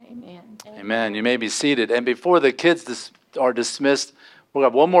Amen. You may be seated. And before the kids are dismissed, we'll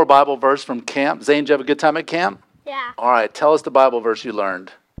have one more Bible verse from camp. Zane, did you have a good time at camp? Yeah. All right. Tell us the Bible verse you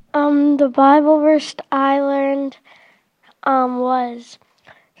learned. The Bible verse I learned was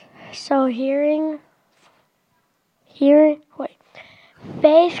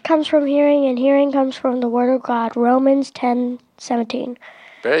faith comes from hearing and hearing comes from the word of God. Romans 10:17.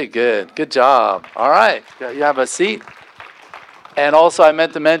 Very good. Good job. All right. You have a seat. And also I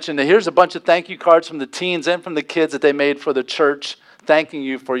meant to mention that here's a bunch of thank you cards from the teens and from the kids that they made for the church, thanking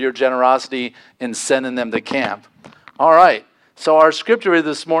you for your generosity in sending them to camp. All right. So our scripture reader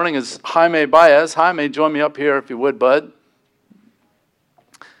this morning is Jaime Baez. Jaime, join me up here if you would, bud.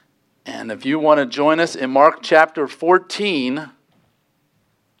 And if you want to join us in Mark chapter 14,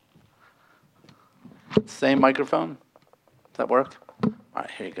 same microphone. Does that work? All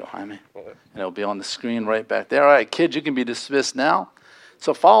right, here you go, Jaime. And it'll be on the screen right back there. All right, kids, you can be dismissed now.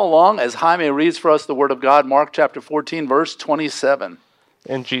 So follow along as Jaime reads for us the Word of God, Mark chapter 14, verse 27.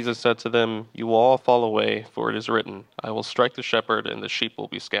 And Jesus said to them, "You will all fall away, for it is written, I will strike the shepherd, and the sheep will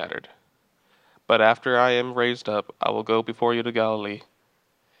be scattered. But after I am raised up, I will go before you to Galilee."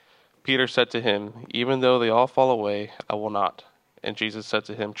 Peter said to him, "Even though they all fall away, I will not." And Jesus said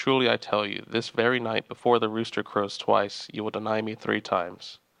to him, "Truly I tell you, this very night before the rooster crows twice, you will deny me 3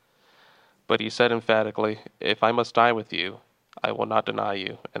 times. But he said emphatically, "If I must die with you, I will not deny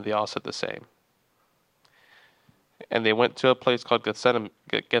you." And they all said the same. And they went to a place called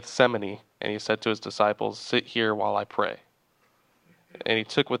Gethsemane, and he said to his disciples, "Sit here while I pray." And he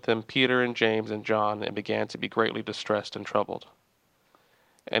took with him Peter and James and John, and began to be greatly distressed and troubled.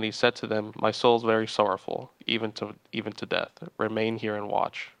 And he said to them, "My soul is very sorrowful, even to death. Remain here and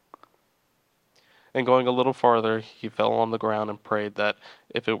watch." And going a little farther, he fell on the ground and prayed that,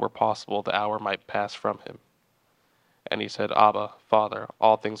 if it were possible, the hour might pass from him. And he said, "Abba, Father,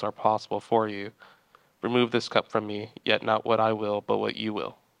 all things are possible for you. Remove this cup from me, yet not what I will, but what you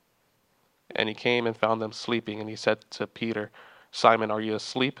will." And he came and found them sleeping, and he said to Peter, "Simon, are you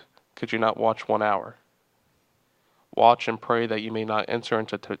asleep? Could you not watch 1 hour? Watch and pray that you may not enter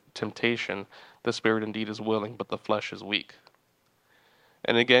into temptation. The spirit indeed is willing, but the flesh is weak."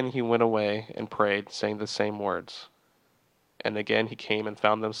 And again he went away and prayed, saying the same words. And again he came and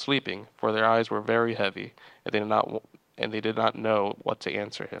found them sleeping, for their eyes were very heavy, and they did not know what to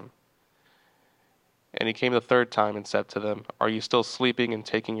answer him. And he came the 3rd time and said to them, "Are you still sleeping and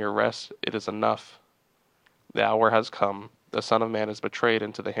taking your rest? It is enough. The hour has come. The Son of Man is betrayed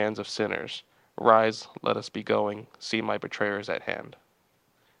into the hands of sinners. Rise, let us be going. See, my betrayer is at hand."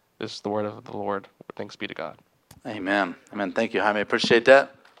 This is the word of the Lord. Thanks be to God. Amen. Amen. Thank you, Jaime. Appreciate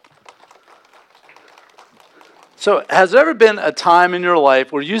that. So has there ever been a time in your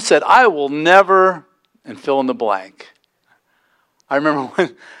life where you said, "I will never," and fill in the blank? I remember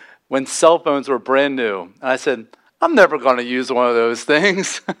when cell phones were brand new, and I said, "I'm never going to use one of those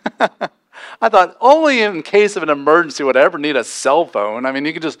things." I thought only in case of an emergency would I ever need a cell phone. I mean,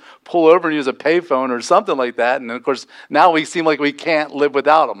 you could just pull over and use a payphone or something like that. And of course, now we seem like we can't live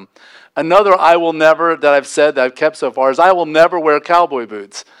without them. Another I will never that I've said that I've kept so far is I will never wear cowboy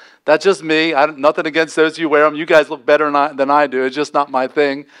boots. That's just me. Nothing against those who wear them. You guys look better than I do. It's just not my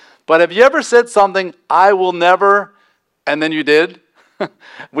thing. But have you ever said something, "I will never," and then you did?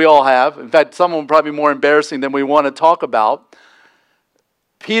 We all have. In fact, some of them probably more embarrassing than we want to talk about.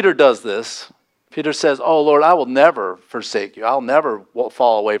 Peter does this. Peter says, "Oh, Lord, I will never forsake you. I'll never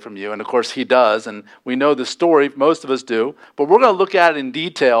fall away from you." And of course, he does. And we know the story. Most of us do. But we're going to look at it in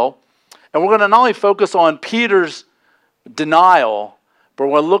detail. And we're going to not only focus on Peter's denial, but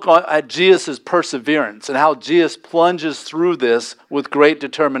we're going to look at Jesus' perseverance and how Jesus plunges through this with great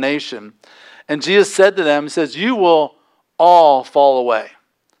determination. And Jesus said to them, he says, "You will all fall away."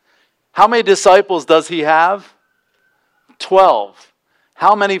 How many disciples does he have? 12.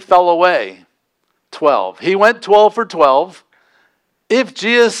 How many fell away? 12. He went 12 for 12. If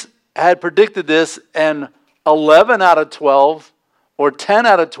Jesus had predicted this and 11 out of 12 or 10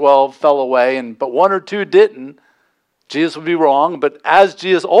 out of 12 fell away, but 1 or 2 didn't, Jesus would be wrong. But as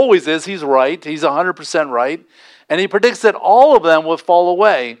Jesus always is, he's right. He's 100% right. And he predicts that all of them will fall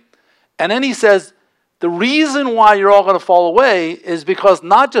away. And then he says, the reason why you're all going to fall away is because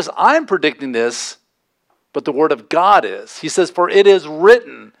not just I'm predicting this, but the Word of God is. He says, "For it is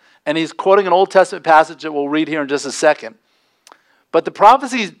written," and he's quoting an Old Testament passage that we'll read here in just a second. But the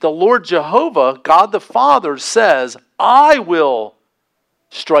prophecy, the Lord Jehovah, God the Father, says, "I will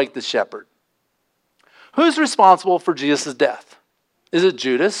strike the shepherd." Who's responsible for Jesus' death? Is it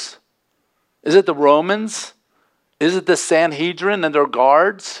Judas? Is it the Romans? Is it the Sanhedrin and their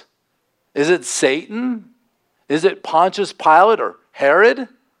guards? Is it Satan? Is it Pontius Pilate or Herod?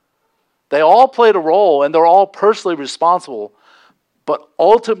 They all played a role, and they're all personally responsible. But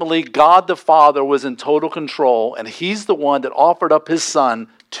ultimately, God the Father was in total control, and he's the one that offered up his son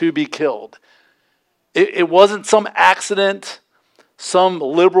to be killed. It wasn't some accident. Some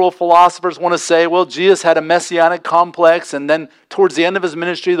liberal philosophers want to say, well, Jesus had a messianic complex, and then towards the end of his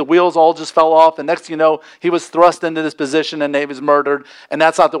ministry, the wheels all just fell off, and next thing you know, he was thrust into this position and he was murdered, and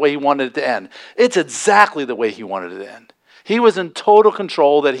that's not the way he wanted it to end. It's exactly the way he wanted it to end. He was in total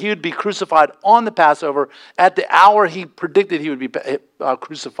control that he would be crucified on the Passover at the hour he predicted he would be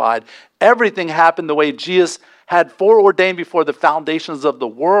crucified. Everything happened the way Jesus had foreordained before the foundations of the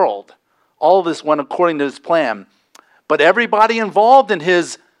world. All of this went according to his plan. But everybody involved in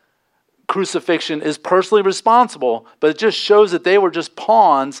his crucifixion is personally responsible, but it just shows that they were just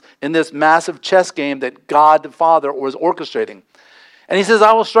pawns in this massive chess game that God the Father was orchestrating. And he says,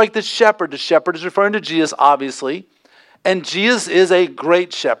 I will strike the shepherd. The shepherd is referring to Jesus, obviously. And Jesus is a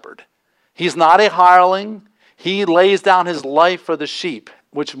great shepherd. He's not a hireling. He lays down his life for the sheep,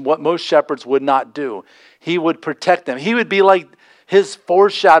 which what most shepherds would not do. He would protect them. He would be like his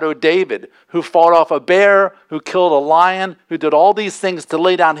foreshadow David, who fought off a bear, who killed a lion, who did all these things to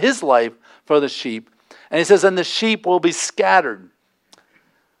lay down his life for the sheep. And he says, and the sheep will be scattered.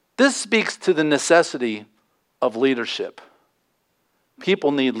 This speaks to the necessity of leadership.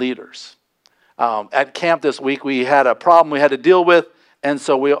 People need leaders. At camp this week, we had a problem we had to deal with, and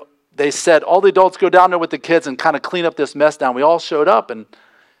so they said, all the adults go down there with the kids and kind of clean up this mess down. We all showed up, and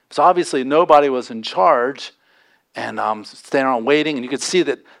so obviously nobody was in charge, and standing around waiting, and you could see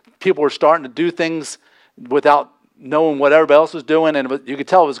that people were starting to do things without knowing what everybody else was doing, and you could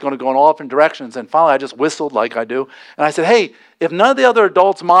tell it was going to go in all different directions, and finally I just whistled like I do, and I said, hey, if none of the other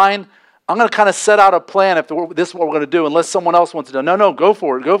adults mind, I'm going to kind of set out a plan if this is what we're going to do, unless someone else wants to do. No, go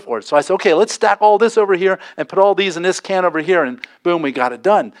for it. So I said, okay, let's stack all this over here and put all these in this can over here, and boom, we got it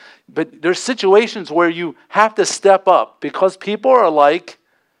done. But there's situations where you have to step up because people are like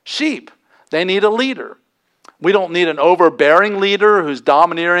sheep. They need a leader. We don't need an overbearing leader who's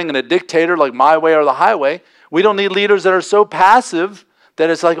domineering and a dictator like my way or the highway. We don't need leaders that are so passive that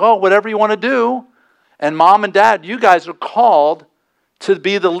it's like, oh, whatever you want to do. And mom and dad, you guys are called to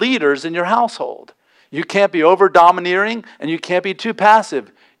be the leaders in your household. You can't be over-domineering and you can't be too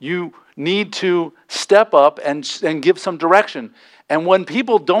passive. You need to step up and give some direction. And when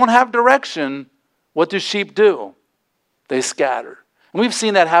people don't have direction, what do sheep do? They scatter. And we've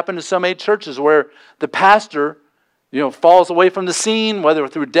seen that happen to so many churches where the pastor, falls away from the scene, whether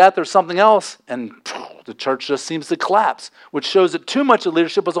through death or something else, and the church just seems to collapse, which shows that too much of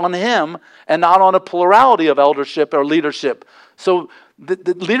leadership was on him and not on a plurality of eldership or leadership. So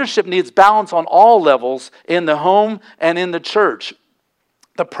the leadership needs balance on all levels in the home and in the church.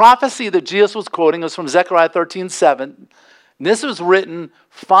 The prophecy that Jesus was quoting was from Zechariah 13:7. This was written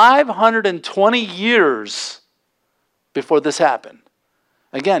 520 years before this happened.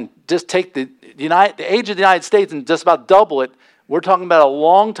 Again, just take the age of the United States and just about double it. We're talking about a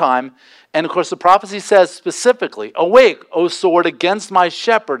long time. And of course, the prophecy says specifically, awake, O sword, against my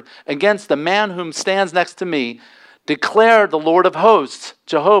shepherd, against the man whom stands next to me. Declare the Lord of hosts,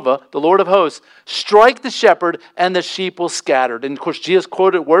 Jehovah, the Lord of hosts, strike the shepherd and the sheep will scatter. And of course, Jesus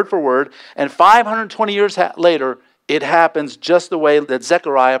quoted word for word. And 520 years later, it happens just the way that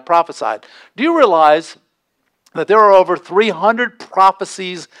Zechariah prophesied. Do you realize that there are over 300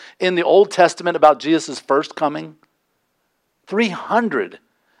 prophecies in the Old Testament about Jesus' first coming? 300.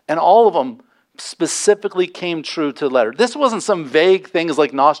 And all of them specifically came true to the letter. This wasn't some vague things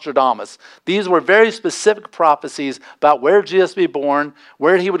like Nostradamus. These were very specific prophecies about where Jesus would be born,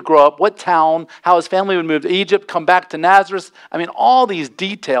 where he would grow up, what town, how his family would move to Egypt, come back to Nazareth. I mean, all these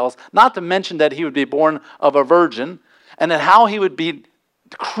details, not to mention that he would be born of a virgin, and then how he would be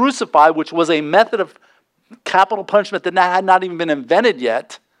crucified, which was a method of capital punishment that had not even been invented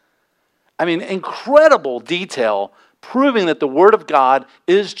yet. I mean, incredible detail proving that the Word of God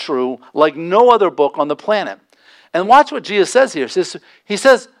is true like no other book on the planet. And watch what Jesus says here. He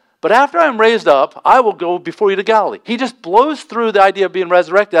says, but after I'm raised up, I will go before you to Galilee. He just blows through the idea of being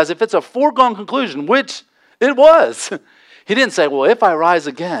resurrected as if it's a foregone conclusion, which it was. He didn't say, well, if I rise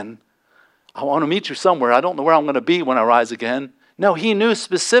again, I want to meet you somewhere. I don't know where I'm going to be when I rise again. No, he knew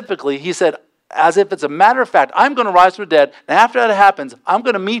specifically. He said, as if it's a matter of fact, I'm going to rise from the dead, and after that happens, I'm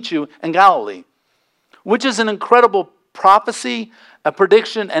going to meet you in Galilee. Which is an incredible prophecy, a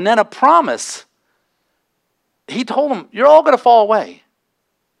prediction, and then a promise. He told them, you're all going to fall away,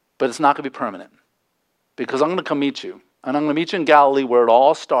 but it's not going to be permanent because I'm going to come meet you, and I'm going to meet you in Galilee where it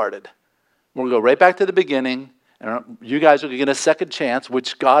all started. We're going to go right back to the beginning, and you guys are going to get a second chance,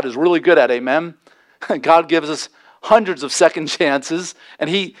 which God is really good at, amen? God gives us hundreds of second chances.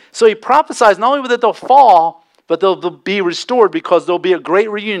 And so he prophesies not only that they'll fall, but they'll be restored because there'll be a great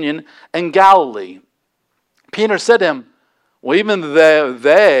reunion in Galilee. Peter said to him, well, even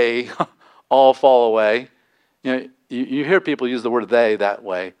they all fall away. You hear people use the word they that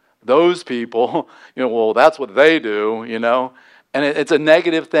way. Those people, well, that's what they do, And it's a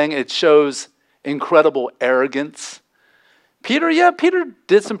negative thing. It shows incredible arrogance. Peter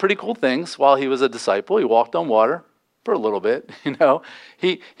did some pretty cool things while he was a disciple. He walked on water for a little bit,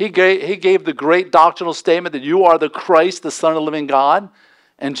 He gave the great doctrinal statement that you are the Christ, the Son of the living God.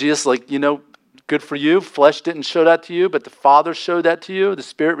 And Jesus, good for you. Flesh didn't show that to you, but the Father showed that to you. The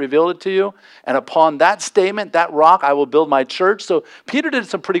Spirit revealed it to you. And upon that statement, that rock, I will build my church. So Peter did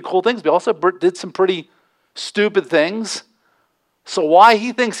some pretty cool things, but he also did some pretty stupid things. So why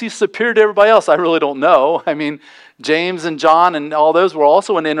he thinks he's superior to everybody else, I really don't know. James and John and all those were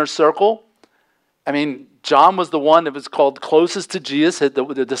also an inner circle. John was the one that was called closest to Jesus,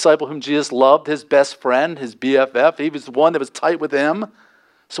 the disciple whom Jesus loved, his best friend, his BFF. He was the one that was tight with him.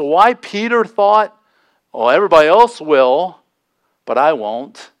 So why Peter thought, everybody else will, but I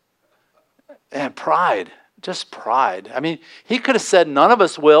won't. And pride, just pride. He could have said, none of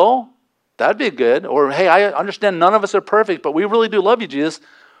us will. That'd be good. Or, hey, I understand none of us are perfect, but we really do love you, Jesus.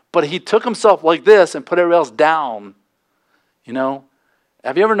 But he took himself like this and put everybody else down.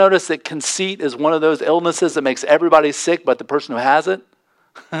 Have you ever noticed that conceit is one of those illnesses that makes everybody sick but the person who has it?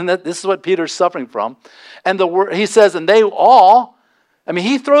 And this is what Peter's suffering from. And he says, and they all,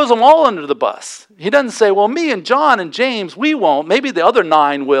 he throws them all under the bus. He doesn't say, well, me and John and James, we won't. Maybe the other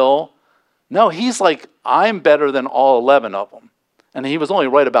 9 will. No, he's like, I'm better than all 11 of them. And he was only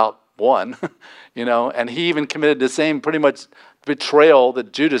right about 1, and he even committed the same pretty much betrayal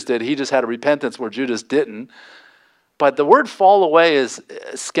that Judas did. He just had a repentance where Judas didn't. But the word fall away is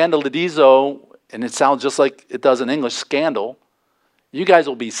scandalizo, and it sounds just like it does in English, scandal. You guys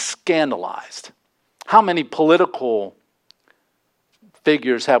will be scandalized. How many political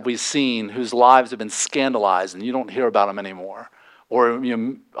figures have we seen whose lives have been scandalized and you don't hear about them anymore? Or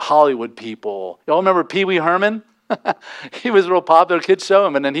Hollywood people. Y'all remember Pee Wee Herman? He was a real popular kid show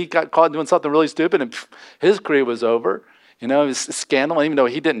him, and then he got caught doing something really stupid, and his career was over. It was a scandal, even though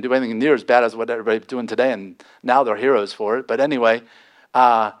he didn't do anything near as bad as what everybody's doing today, and now they're heroes for it. But anyway,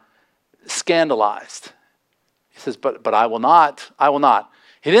 scandalized. He says, but I will not. I will not.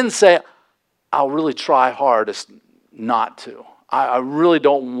 He didn't say, I'll really try hardest not to. I really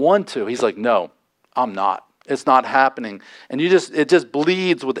don't want to. He's like, no, I'm not. It's not happening. And it just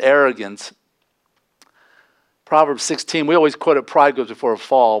bleeds with arrogance. Proverbs 16, we always quote it, pride goes before a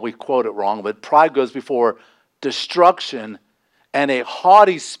fall. We quote it wrong, but pride goes before destruction and a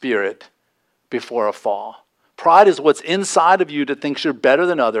haughty spirit before a fall. Pride is what's inside of you that thinks you're better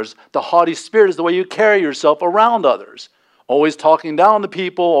than others. The haughty spirit is the way you carry yourself around others. Always talking down to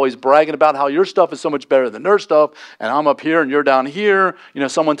people, always bragging about how your stuff is so much better than their stuff, and I'm up here and you're down here.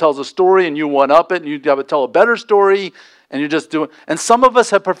 Someone tells a story and you one-up it and you have to tell a better story, and you're just doing. And some of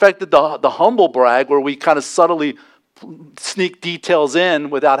us have perfected the humble brag where we kind of subtly sneak details in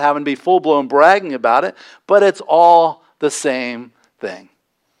without having to be full-blown bragging about it, but it's all the same thing.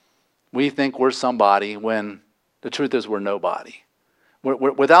 We think we're somebody when the truth is we're nobody.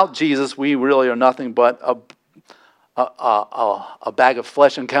 Without Jesus, we really are nothing but a bag of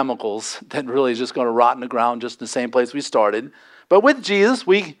flesh and chemicals that really is just going to rot in the ground just in the same place we started. But with Jesus,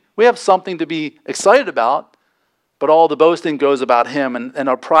 we have something to be excited about, but all the boasting goes about him, and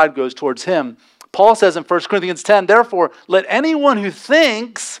our pride goes towards him. Paul says in 1 Corinthians 10, therefore, let anyone who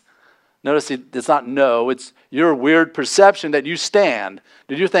thinks, notice it's not no, it's your weird perception that you stand.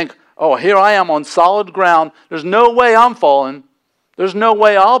 Did you think, oh, here I am on solid ground. There's no way I'm falling. There's no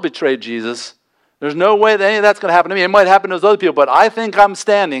way I'll betray Jesus. There's no way that any of that's going to happen to me. It might happen to those other people, but I think I'm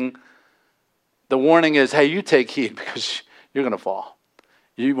standing. The warning is, hey, you take heed because you're going to fall.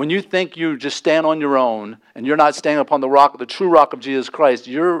 When you think you just stand on your own and you're not standing upon the rock, the true rock of Jesus Christ,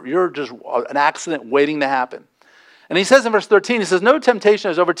 you're just an accident waiting to happen. And he says in verse 13, he says, no temptation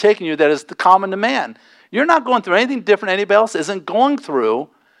has overtaken you that is common to man. You're not going through anything different anybody else isn't going through.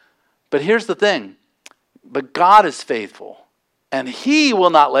 But here's the thing. But God is faithful, and he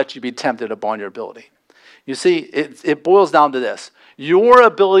will not let you be tempted upon your ability. You see, it boils down to this. Your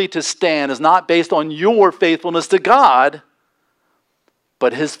ability to stand is not based on your faithfulness to God,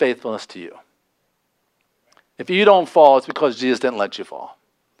 but his faithfulness to you. If you don't fall, it's because Jesus didn't let you fall.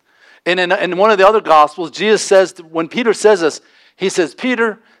 And in one of the other Gospels, Jesus says, when Peter says this, he says,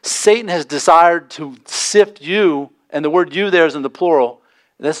 Peter, Satan has desired to sift you, and the word you there is in the plural.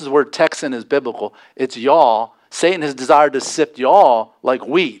 This is where Texan is biblical. It's y'all. Satan has desired to sift y'all like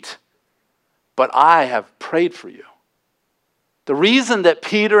wheat, but I have prayed for you. The reason that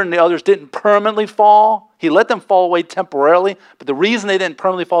Peter and the others didn't permanently fall, he let them fall away temporarily, but the reason they didn't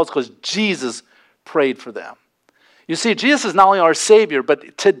permanently fall is because Jesus prayed for them. You see, Jesus is not only our Savior,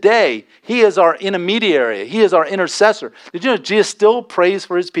 but today, he is our intermediary. He is our intercessor. Did you know Jesus still prays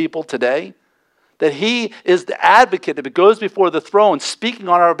for his people today? That he is the advocate that goes before the throne speaking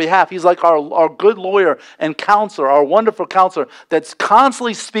on our behalf. He's like our good lawyer and counselor, our wonderful counselor that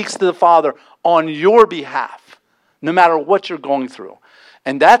constantly speaks to the Father on your behalf, no matter what you're going through.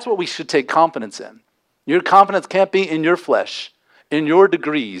 And that's what we should take confidence in. Your confidence can't be in your flesh, in your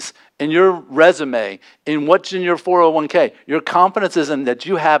degrees, in your resume, in what's in your 401k. Your confidence is in that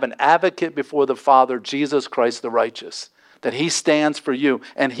you have an advocate before the Father, Jesus Christ the righteous. That he stands for you,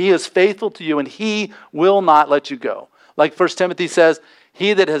 and he is faithful to you, and he will not let you go. Like 1 Timothy says,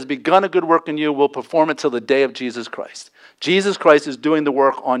 he that has begun a good work in you will perform it till the day of Jesus Christ. Jesus Christ is doing the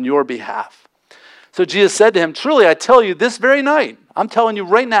work on your behalf. So Jesus said to him, truly, I tell you this very night, I'm telling you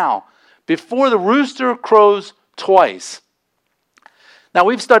right now, before the rooster crows twice. Now,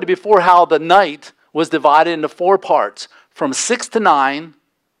 we've studied before how the night was divided into 4 parts, from 6 to 9,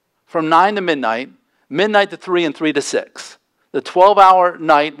 from 9 to midnight to 3, and 3 to 6. The 12-hour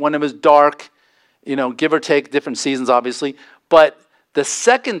night when it was dark, give or take different seasons, obviously. But the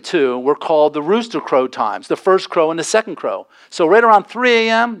second 2 were called the rooster crow times, the first crow and the second crow. So right around 3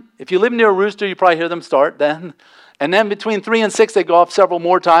 a.m., if you live near a rooster, you probably hear them start then. And then between 3 and 6, they go off several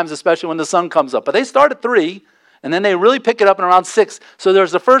more times, especially when the sun comes up. But they start at 3, and then they really pick it up in around 6. So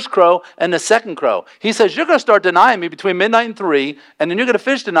there's the first crow and the second crow. He says, you're going to start denying me between midnight and 3, and then you're going to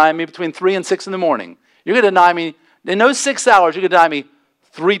finish denying me between 3 and 6 in the morning. You're going to deny me, in those 6 hours, you're going to deny me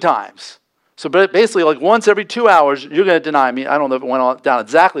 3 times. So basically, like once every 2 hours, you're going to deny me. I don't know if it went down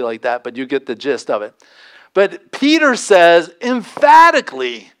exactly like that, but you get the gist of it. But Peter says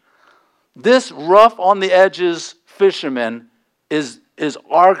emphatically, this rough on the edges fisherman is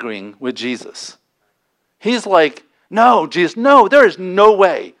arguing with Jesus. He's like, no, Jesus, no, there is no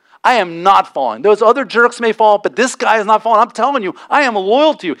way. I am not falling. Those other jerks may fall, but this guy is not falling. I'm telling you, I am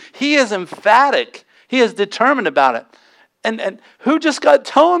loyal to you. He is emphatic. He is determined about it. And who just got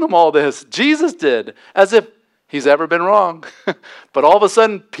telling him all this? Jesus did, as if he's ever been wrong. But all of a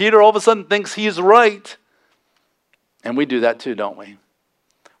sudden, Peter thinks he's right. And we do that too, don't we?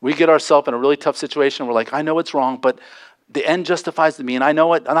 We get ourselves in a really tough situation. We're like, I know it's wrong, but the end justifies the means. I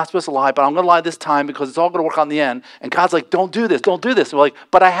know it. I'm not supposed to lie, but I'm going to lie this time because it's all going to work out in the end. And God's like, don't do this. Don't do this. And we're like,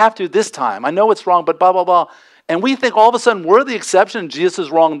 but I have to this time. I know it's wrong, but blah, blah, blah. And we think all of a sudden we're the exception. Jesus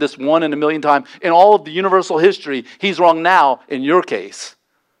is wrong this 1 in a million time. In all of the universal history, he's wrong now in your case.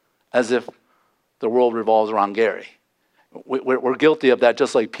 As if the world revolves around Gary. We're guilty of that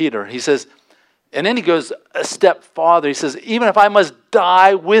just like Peter. He says, and then he goes a step farther. He says, even if I must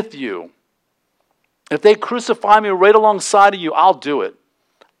die with you, if they crucify me right alongside of you, I'll do it.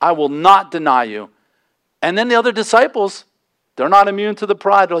 I will not deny you. And then the other disciples, they're not immune to the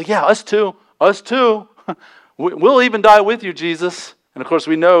pride. They're like, yeah, us too. We'll even die with you, Jesus. And of course,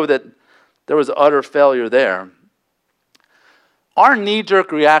 we know that there was utter failure there. Our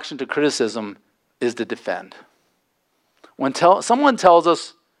knee-jerk reaction to criticism is to defend. When someone tells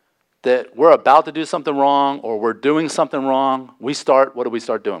us that we're about to do something wrong or we're doing something wrong, what do we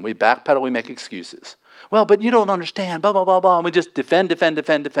start doing? We backpedal, we make excuses. Well, but you don't understand, blah, blah, blah, blah. And we just defend,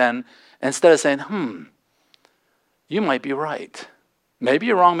 instead of saying, you might be right. Maybe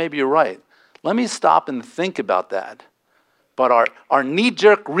you're wrong, maybe you're right. Let me stop and think about that. But our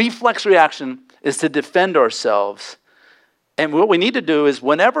knee-jerk reflex reaction is to defend ourselves. And what we need to do is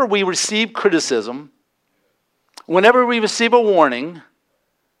whenever we receive criticism, whenever we receive a warning,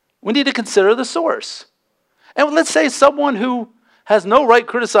 we need to consider the source. And let's say someone who has no right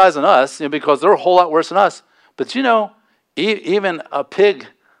criticizing us, because they're a whole lot worse than us. But even a pig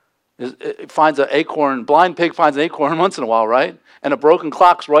finds an acorn, blind pig finds an acorn once in a while, right? And a broken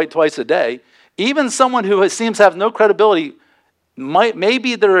clock's right twice a day. Even someone who seems to have no credibility,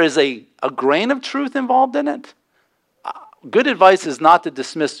 maybe there is a grain of truth involved in it. Good advice is not to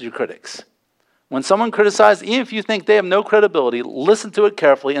dismiss your critics. When someone criticizes, even if you think they have no credibility, listen to it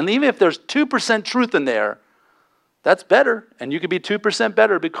carefully. And even if there's 2% truth in there, that's better. And you could be 2%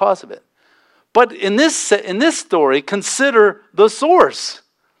 better because of it. But in this story, consider the source.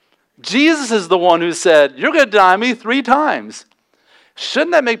 Jesus is the one who said, you're going to deny me 3 times.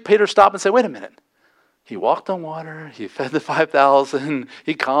 Shouldn't that make Peter stop and say, wait a minute. He walked on water. He fed the 5,000.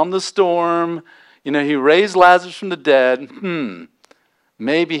 He calmed the storm. He raised Lazarus from the dead.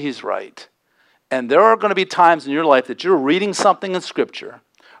 Maybe he's right. And there are going to be times in your life that you're reading something in Scripture,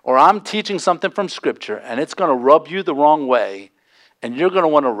 or I'm teaching something from Scripture, and it's going to rub you the wrong way. And you're going to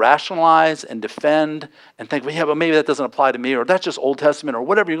want to rationalize and defend and think, well, yeah, but maybe that doesn't apply to me, or that's just Old Testament, or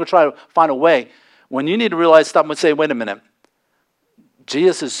whatever. You're going to try to find a way. When you need to realize, stop and say, wait a minute.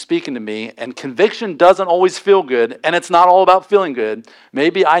 Jesus is speaking to me, and conviction doesn't always feel good, and it's not all about feeling good.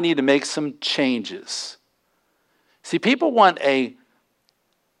 Maybe I need to make some changes. See, people want a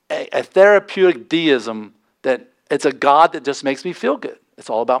therapeutic deism that it's a God that just makes me feel good. It's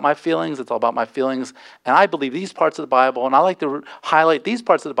all about my feelings. It's all about my feelings. And I believe these parts of the Bible, and I like to highlight these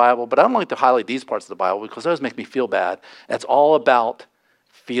parts of the Bible, but I don't like to highlight these parts of the Bible because those make me feel bad. It's all about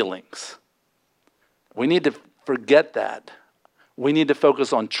feelings. We need to forget that. We need to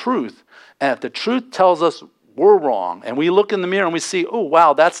focus on truth. And if the truth tells us we're wrong, and we look in the mirror and we see, oh,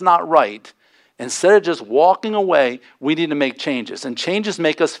 wow, that's not right, instead of just walking away, we need to make changes. And changes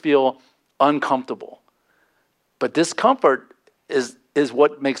make us feel uncomfortable. But discomfort is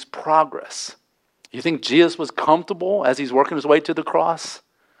what makes progress. You think Jesus was comfortable as he's working his way to the cross?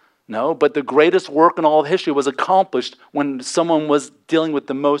 No, but the greatest work in all of history was accomplished when someone was dealing with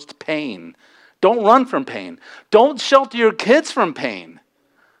the most pain. Don't run from pain. Don't shelter your kids from pain.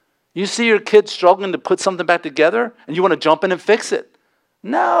 You see your kids struggling to put something back together and you want to jump in and fix it.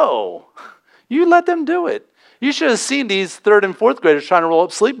 No, you let them do it. You should have seen these 3rd and 4th graders trying to roll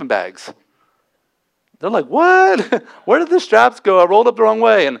up sleeping bags. They're like, what? Where did the straps go? I rolled up the wrong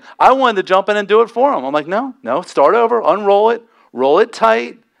way. And I wanted to jump in and do it for them. I'm like, no, start over, unroll it, roll it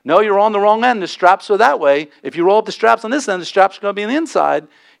tight. No, you're on the wrong end. The straps are that way. If you roll up the straps on this end, the straps are going to be on the inside.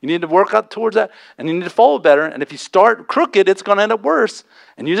 You need to work out towards that, and you need to follow better. And if you start crooked, it's going to end up worse.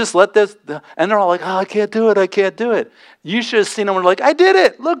 And you just let this, and they're all like, oh, I can't do it. You should have seen them and like, I did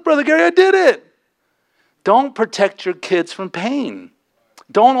it. Look, Brother Gary, I did it. Don't protect your kids from pain.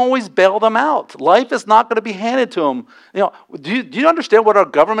 Don't always bail them out. Life is not going to be handed to them. Do you understand what our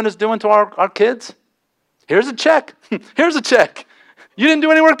government is doing to our kids? Here's a check. Here's a check. You didn't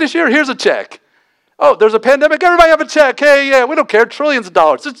do any work this year? Here's a check. Oh, there's a pandemic. Everybody have a check. Hey, yeah, we don't care. Trillions of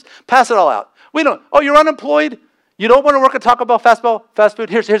dollars. Just pass it all out. Oh, you're unemployed? You don't want to work at Taco Bell fast food?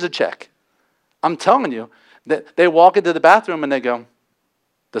 Here's a check. I'm telling you, they walk into the bathroom and they go,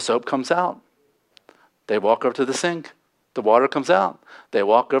 the soap comes out. They walk over to the sink. The water comes out. They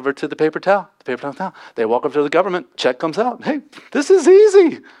walk over to the paper towel. The paper towel comes out. They walk over to the government. Check comes out. Hey, this is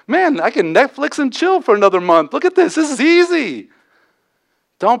easy. Man, I can Netflix and chill for another month. Look at this. This is easy.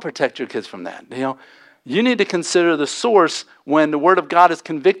 Don't protect your kids from that. You need to consider the source when the Word of God is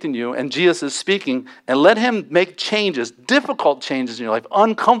convicting you and Jesus is speaking, and let him make changes, difficult changes in your life,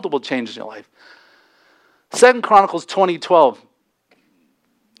 uncomfortable changes in your life. 2 Chronicles 20:12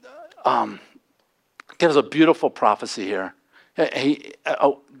 gives a beautiful prophecy here.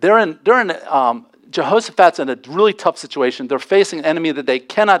 Jehoshaphat's in a really tough situation. They're facing an enemy that they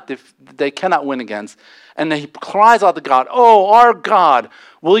cannot win against. And he cries out to God, oh, our God,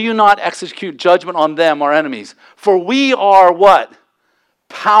 will you not execute judgment on them, our enemies? For we are what?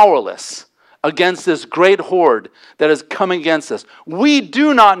 Powerless against this great horde that is coming against us. We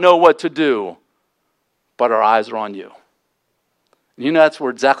do not know what to do, but our eyes are on you. You know that's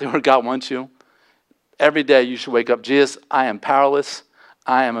exactly where God wants you. Every day you should wake up, Jesus, I am powerless.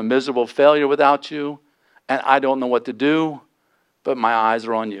 I am a miserable failure without you, and I don't know what to do, but my eyes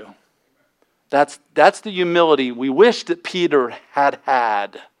are on you. That's the humility we wish that Peter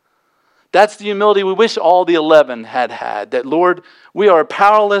had. That's the humility we wish all the 11 had. That, Lord, we are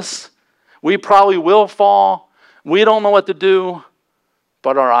powerless. We probably will fall. We don't know what to do,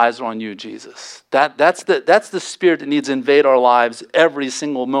 but our eyes are on you, Jesus. That's the spirit that needs to invade our lives every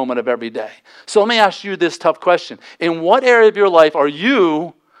single moment of every day. So let me ask you this tough question. In what area of your life are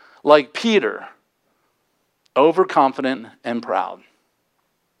you, like Peter, overconfident and proud?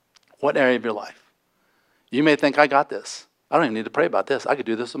 What area of your life? You may think, I got this. I don't even need to pray about this. I could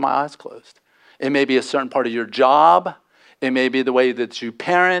do this with my eyes closed. It may be a certain part of your job. It may be the way that you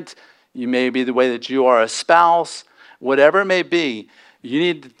parent. It may be the way that you are a spouse. Whatever it may be, you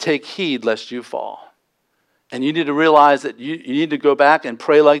need to take heed lest you fall. And you need to realize that you need to go back and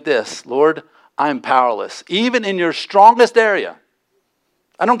pray like this. Lord, I'm powerless. Even in your strongest area.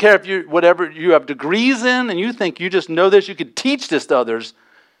 I don't care if you have degrees in and you think you just know this, you could teach this to others.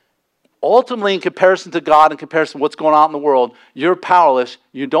 Ultimately, in comparison to God, in comparison to what's going on in the world, you're powerless.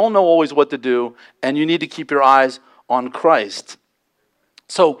 You don't know always what to do, and you need to keep your eyes on Christ.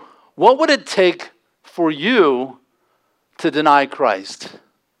 So, what would it take for you to deny Christ?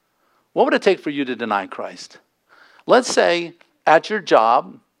 What would it take for you to deny Christ? Let's say at your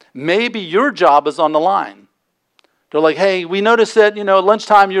job, maybe your job is on the line. They're like, hey, we noticed that, at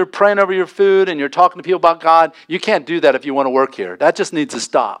lunchtime you're praying over your food and you're talking to people about God. You can't do that if you want to work here. That just needs to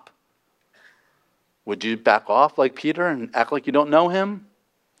stop. Would you back off like Peter and act like you don't know him?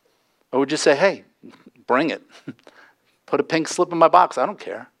 Or would you say, hey, bring it. Put a pink slip in my box. I don't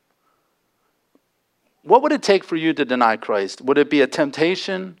care. What would it take for you to deny Christ? Would it be a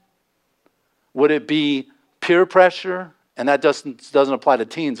temptation? Would it be peer pressure? And that doesn't apply to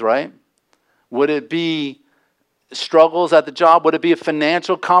teens, right? Would it be struggles at the job? Would it be a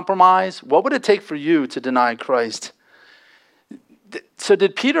financial compromise? What would it take for you to deny Christ? So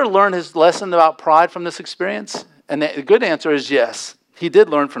did Peter learn his lesson about pride from this experience? And the good answer is yes. He did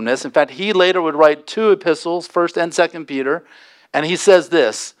learn from this. In fact, he later would write 2 epistles, 1st and 2nd Peter. And he says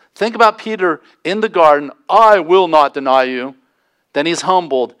this. Think about Peter in the garden. I will not deny you. Then he's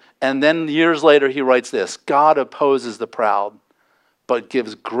humbled. And then years later he writes this. God opposes the proud, but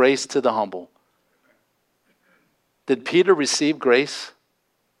gives grace to the humble. Did Peter receive grace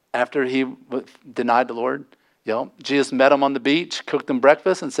after he denied the Lord? You know, Jesus met him on the beach, cooked him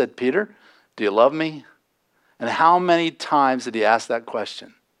breakfast, and said, Peter, do you love me? And how many times did he ask that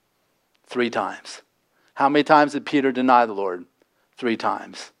question? 3 times. How many times did Peter deny the Lord? 3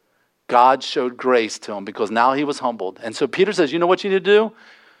 times. God showed grace to him because now he was humbled. And so Peter says, you know what you need to do?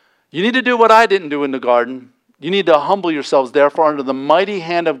 You need to do what I didn't do in the garden. You need to humble yourselves, therefore, under the mighty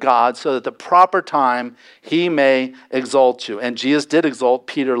hand of God, so that at the proper time he may exalt you. And Jesus did exalt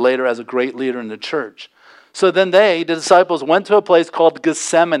Peter later as a great leader in the church. So then the disciples, went to a place called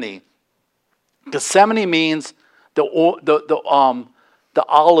Gethsemane. Gethsemane means the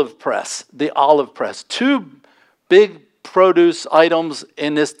olive press. The olive press. 2 big produce items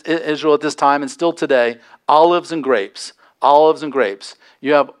in Israel at this time and still today: olives and grapes. Olives and grapes.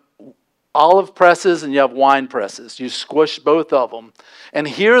 You have olive presses and you have wine presses. You squish both of them. And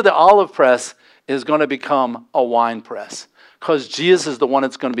here the olive press is going to become a wine press because Jesus is the one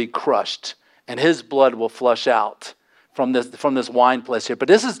that's going to be crushed and his blood will flush out from this wine press here. But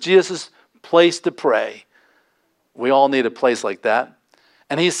this is Jesus' place to pray. We all need a place like that.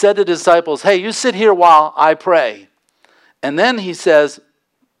 And he said to the disciples, hey, you sit here while I pray. And then he says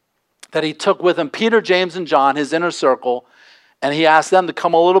that he took with him Peter, James, and John, his inner circle, and he asked them to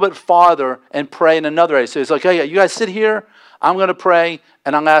come a little bit farther and pray in another area. So he's like, hey, you guys sit here. I'm going to pray,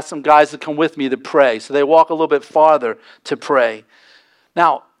 and I'm going to ask some guys to come with me to pray. So they walk a little bit farther to pray.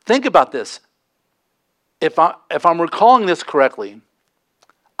 Now, think about this. If I'm recalling this correctly,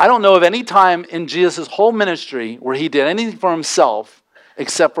 I don't know of any time in Jesus' whole ministry where he did anything for himself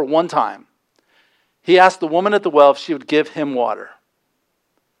except for one time. He asked the woman at the well if she would give him water.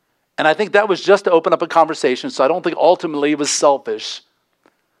 And I think that was just to open up a conversation, so I don't think ultimately it was selfish.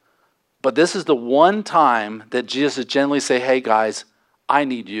 But this is the one time that Jesus would generally say, hey guys, I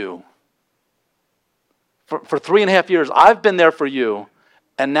need you. For 3.5 years, I've been there for you,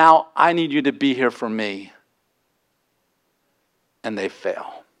 and now I need you to be here for me. And they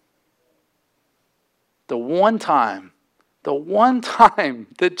fail. The one time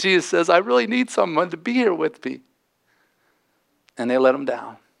that Jesus says, I really need someone to be here with me. And they let him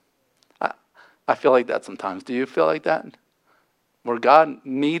down. I feel like that sometimes. Do you feel like that? Where God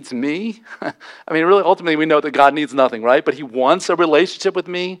needs me? I mean, really, ultimately, we know that God needs nothing, right? But he wants a relationship with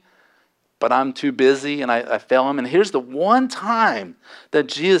me, but I'm too busy and I fail him. And here's the one time that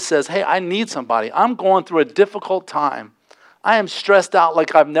Jesus says, hey, I need somebody. I'm going through a difficult time. I am stressed out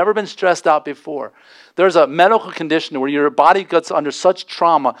like I've never been stressed out before. There's a medical condition where your body gets under such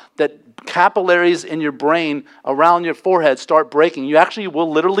trauma that capillaries in your brain around your forehead start breaking. You actually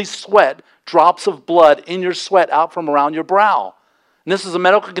will literally sweat drops of blood in your sweat out from around your brow. And this is a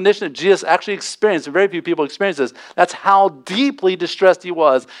medical condition that Jesus actually experienced. Very few people experience this. That's how deeply distressed he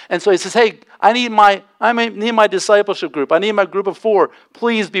was. And so he says, hey, I need my discipleship group. I need my group of 4.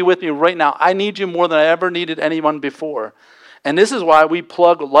 Please be with me right now. I need you more than I ever needed anyone before. And this is why we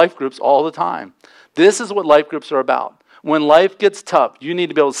plug life groups all the time. This is what life groups are about. When life gets tough, you need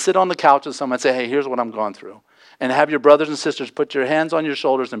to be able to sit on the couch with someone and say, hey, here's what I'm going through. And have your brothers and sisters put your hands on your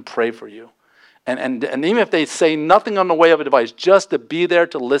shoulders and pray for you. And even if they say nothing on the way of advice, just to be there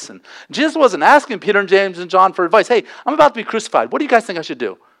to listen. Jesus wasn't asking Peter and James and John for advice. Hey, I'm about to be crucified. What do you guys think I should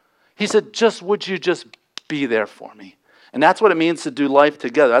do? He said, would you just be there for me? And that's what it means to do life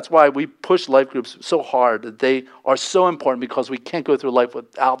together. That's why we push life groups so hard, that they are so important, because we can't go through life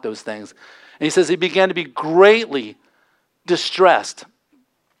without those things. And he says he began to be greatly distressed.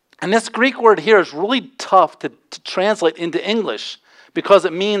 And this Greek word here is really tough to translate into English, because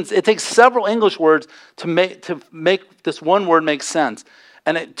it takes several English words to make this one word make sense.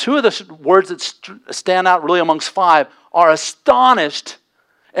 And 2 of the words that stand out really amongst 5 are astonished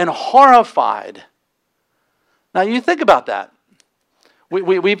and horrified. Now you think about that.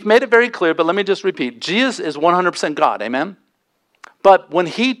 We've made it very clear, but let me just repeat. Jesus is 100% God, amen? But when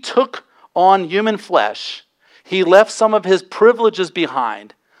he took on human flesh. He left some of his privileges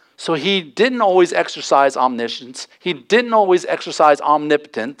behind. So he didn't always exercise omniscience. He didn't always exercise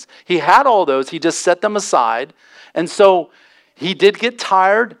omnipotence. He had all those. He just set them aside. And so he did get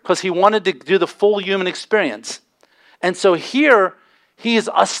tired because he wanted to do the full human experience. And so here, he is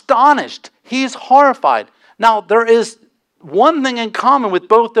astonished. He is horrified. Now, there is one thing in common with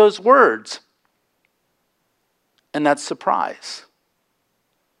both those words, and that's surprise.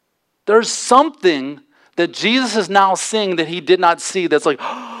 There's something that Jesus is now seeing that he did not see that's like,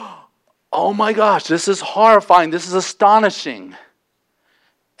 oh my gosh, this is horrifying. This is astonishing.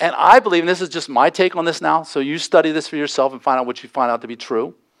 And I believe, and this is just my take on this now, so you study this for yourself and find out what you find out to be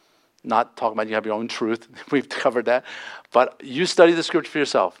true. Not talking about you have your own truth. We've covered that. But you study the scripture for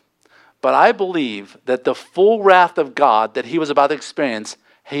yourself. But I believe that the full wrath of God that he was about to experience,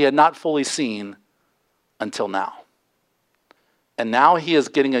 he had not fully seen until now. And now he is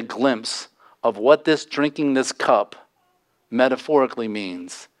getting a glimpse of what this drinking this cup metaphorically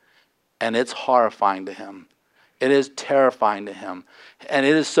means. And it's horrifying to him. It is terrifying to him. And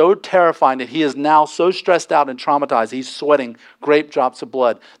it is so terrifying that he is now so stressed out and traumatized, he's sweating great drops of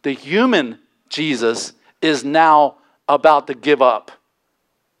blood. The human Jesus is now about to give up.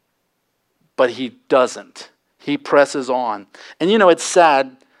 But he doesn't. He presses on. And you know, it's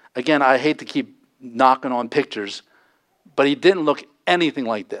sad. Again, I hate to keep knocking on pictures, but he didn't look anything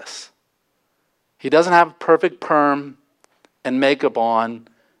like this. He doesn't have perfect perm and makeup on,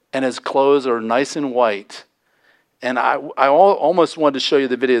 and his clothes are nice and white. And I almost wanted to show you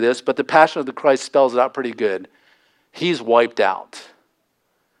the video of this, but the Passion of the Christ spells it out pretty good. He's wiped out.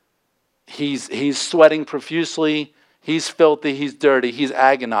 He's sweating profusely. He's filthy. He's dirty. He's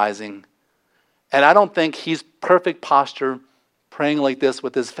agonizing. And I don't think he's perfect posture, praying like this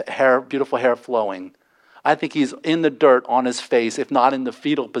with his hair, beautiful hair flowing. I think he's in the dirt on his face, if not in the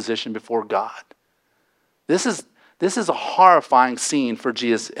fetal position before God. This is a horrifying scene for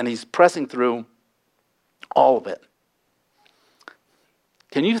Jesus, and he's pressing through all of it.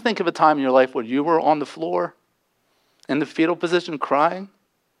 Can you think of a time in your life where you were on the floor in the fetal position crying?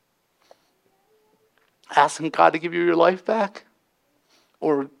 Asking God to give you your life back?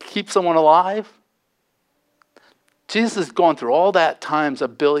 Or keep someone alive? Jesus is going through all that times a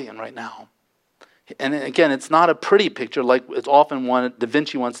billion right now. And again, it's not a pretty picture like it's often one Da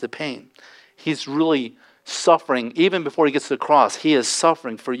Vinci wants to paint. He's really suffering. Even before he gets to the cross, he is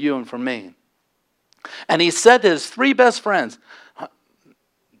suffering for you and for me. And he said to his three best friends,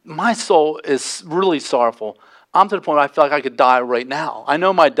 my soul is really sorrowful. I'm to the point where I feel like I could die right now. I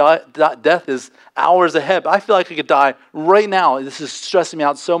know my death is hours ahead, but I feel like I could die right now. This is stressing me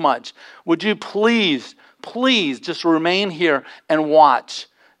out so much. Would you please just remain here and watch.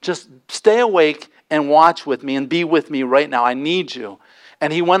 Just stay awake and watch with me and be with me right now. I need you.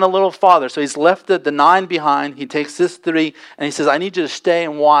 And he went a little farther. So he's left the 9 behind. He takes this 3 and he says, I need you to stay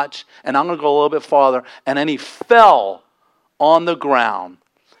and watch. And I'm going to go a little bit farther. And then he fell on the ground.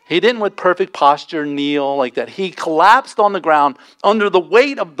 He didn't with perfect posture kneel like that. He collapsed on the ground under the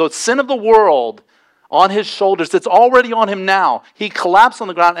weight of the sin of the world on his shoulders. It's already on him now. He collapsed on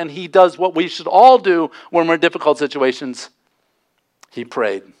the ground and he does what we should all do when we're in difficult situations. He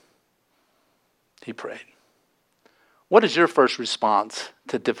prayed. He prayed. What is your first response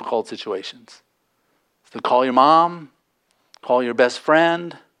to difficult situations? To call your mom, call your best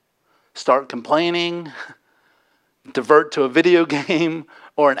friend, start complaining, divert to a video game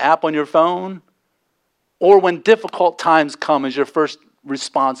or an app on your phone? Or when difficult times come, is your first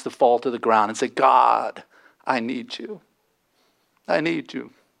response to fall to the ground and say, God, I need you. I need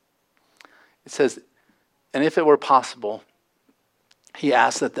you. It says, and if it were possible, he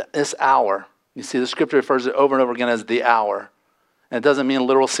asked that this hour, you see the scripture refers to it over and over again as the hour. And it doesn't mean a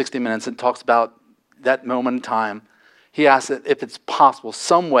literal 60 minutes. It talks about that moment in time. He asked that if it's possible,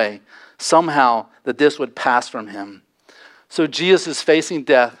 some way, somehow, that this would pass from him. So Jesus is facing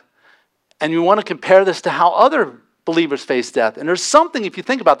death. And you want to compare this to how other believers face death. And there's something, if you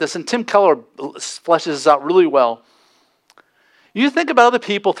think about this, and Tim Keller fleshes this out really well. You think about other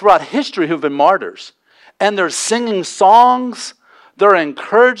people throughout history who've been martyrs. And they're singing songs. They're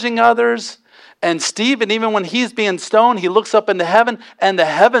encouraging others. And Stephen, even when he's being stoned, he looks up into heaven and the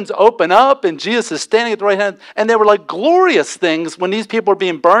heavens open up and Jesus is standing at the right hand. And they were like glorious things when these people are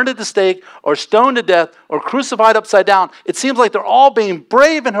being burned at the stake or stoned to death or crucified upside down. It seems like they're all being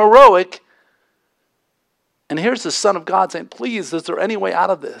brave and heroic. And here's the Son of God saying, please, is there any way out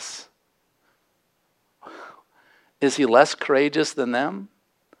of this? Is he less courageous than them?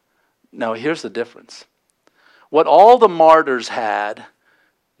 No, here's the difference. What all the martyrs had,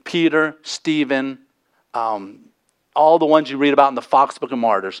 Peter, Stephen, all the ones you read about in the Fox Book of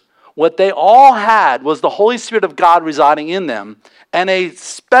Martyrs, What they all had was the Holy Spirit of God residing in them and a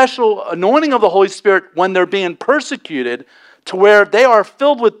special anointing of the Holy Spirit when they're being persecuted, to where they are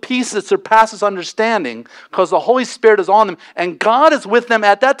filled with peace that surpasses understanding because the Holy Spirit is on them. And God is with them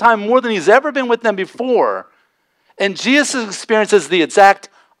at that time more than he's ever been with them before. And Jesus' experience is the exact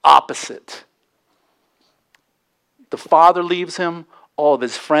opposite. The Father leaves him. All of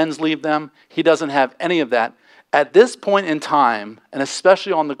his friends leave them. He doesn't have any of that. At this point in time, and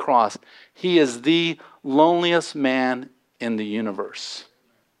especially on the cross, he is the loneliest man in the universe.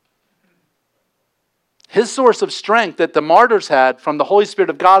 His source of strength that the martyrs had from the Holy Spirit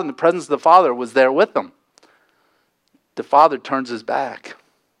of God and the presence of the Father was there with them. The Father turns his back.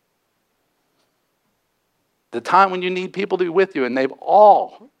 The time when you need people to be with you, and they've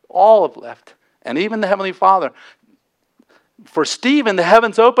all have left. And even the Heavenly Father. For Stephen, the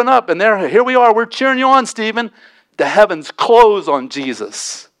heavens open up, and here we are, we're cheering you on, Stephen. The heavens close on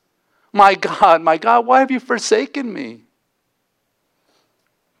Jesus. My God, why have you forsaken me?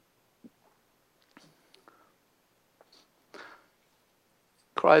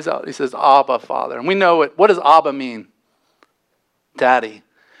 Cries out, he says, Abba, Father. And we know it. What does Abba mean? Daddy.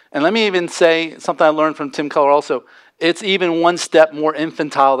 And let me even say something I learned from Tim Keller also. It's even one step more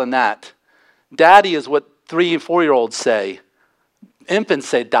infantile than that. Daddy is what 3 and 4-year-olds say. Infants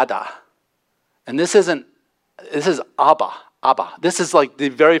say Dada. And this is Abba. Abba. This is like the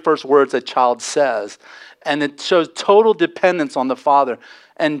very first words a child says. And it shows total dependence on the Father.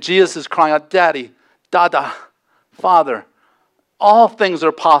 And Jesus is crying out, Daddy, Dada, Father. All things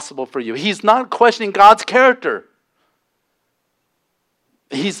are possible for you. He's not questioning God's character.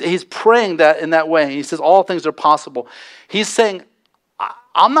 He's praying that in that way. He says all things are possible. He's saying,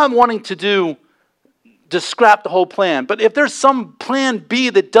 I'm not wanting to scrap the whole plan. But if there's some plan B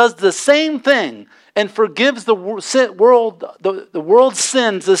that does the same thing and forgives the world's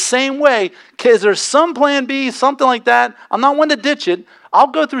sins the same way, is there some plan B, something like that? I'm not one to ditch it. I'll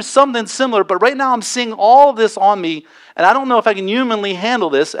go through something similar, but right now I'm seeing all of this on me, and I don't know if I can humanly handle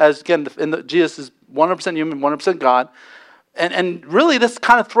this, as again, Jesus is 100% human, 100% God. And really this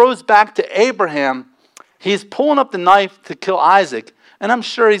kind of throws back to Abraham. He's pulling up the knife to kill Isaac, and I'm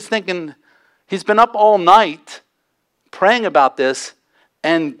sure he's thinking, he's been up all night praying about this,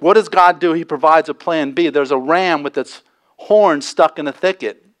 and what does God do? He provides a plan B. There's a ram with its horn stuck in a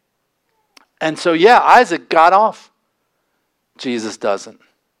thicket. And so, Isaac got off. Jesus doesn't.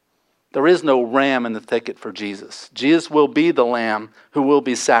 There is no ram in the thicket for Jesus. Jesus will be the lamb who will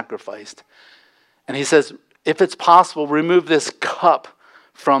be sacrificed. And he says, if it's possible, remove this cup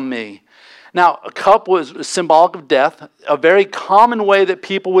from me. Now, a cup was symbolic of death, a very common way that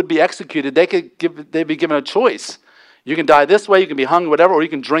people would be executed. They'd be given a choice. You can die this way, you can be hung, whatever, or you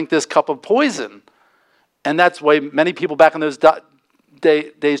can drink this cup of poison. And that's the way many people back in those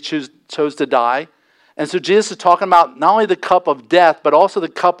days chose to die. And so Jesus is talking about not only the cup of death, but also the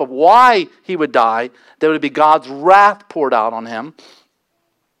cup of why he would die. There would be God's wrath poured out on him.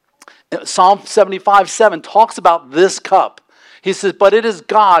 Psalm 75:7 talks about this cup. He says, but it is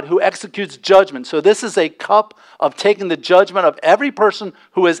God who executes judgment. So this is a cup of taking the judgment of every person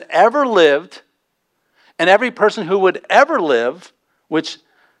who has ever lived and every person who would ever live, which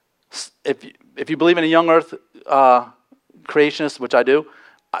if you believe in a young earth creationist, which I do,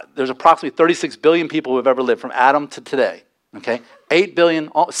 there's approximately 36 billion people who have ever lived from Adam to today. Okay,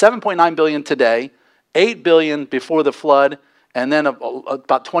 7.9 billion today, 8 billion before the flood, and then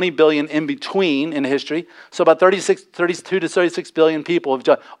about 20 billion in between in history. So about 32 to 36 billion people have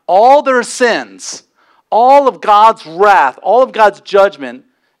judged. All their sins, all of God's wrath, all of God's judgment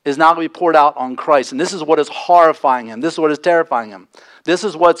is now going to be poured out on Christ. And this is what is horrifying him. This is what is terrifying him. This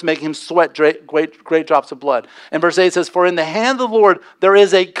is what's making him sweat great drops of blood. And verse 8 says, for in the hand of the Lord there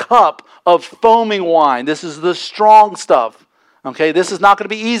is a cup of foaming wine. This is the strong stuff. Okay, this is not going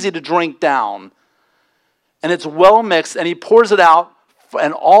to be easy to drink down. And it's well mixed, and he pours it out,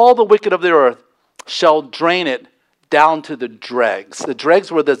 and all the wicked of the earth shall drain it down to the dregs. The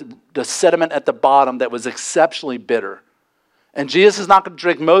dregs were the sediment at the bottom that was exceptionally bitter. And Jesus is not going to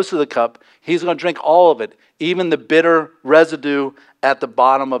drink most of the cup. He's going to drink all of it, even the bitter residue at the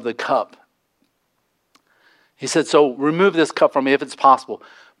bottom of the cup. He said, so remove this cup from me if it's possible.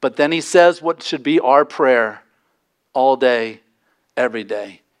 But then he says what should be our prayer all day, every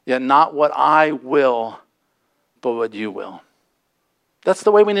day. Yet not what I will, but what you will. That's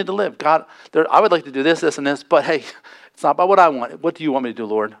the way we need to live. God, I would like to do this, and this, but hey, it's not about what I want. What do you want me to do,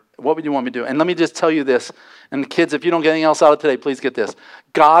 Lord? What would you want me to do? And let me just tell you this, and kids, if you don't get anything else out of today, please get this.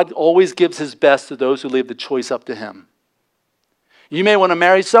 God always gives his best to those who leave the choice up to him. You may want to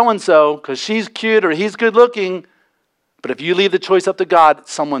marry so-and-so because she's cute or he's good looking, But if you leave the choice up to God,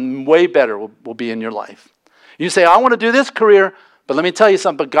 someone way better will be in your life. You say, I want to do this career, but let me tell you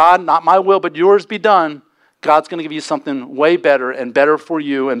something. But God, not my will, but yours be done. God's going to give you something way better and better for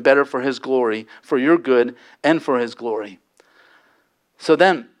you and better for his glory, for your good and for his glory. So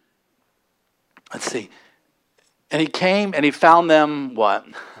then, let's see. And he came and he found them, what?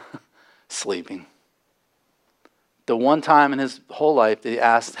 Sleeping. The one time in his whole life that he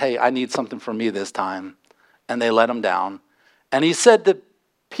asked, hey, I need something for me this time. And they let him down. And he said to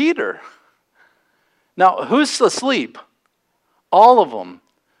Peter, now who's asleep? All of them.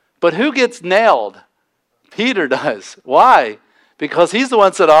 But who gets nailed? Peter does. Why? Because he's the one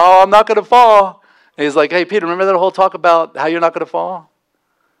that said, oh, I'm not going to fall. And he's like, hey, Peter, remember that whole talk about how you're not going to fall?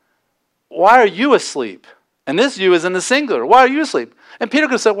 Why are you asleep? And this you is in the singular. Why are you asleep? And Peter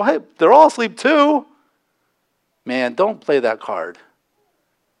could have said, well, hey, they're all asleep too. Man, don't play that card.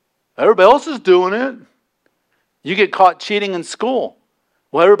 Everybody else is doing it. You get caught cheating in school.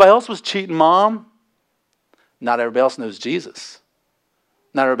 Well, everybody else was cheating, Mom. Not everybody else knows Jesus.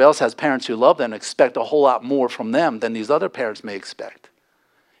 Not everybody else has parents who love them and expect a whole lot more from them than these other parents may expect.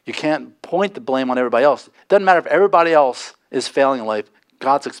 You can't point the blame on everybody else. It doesn't matter if everybody else is failing in life.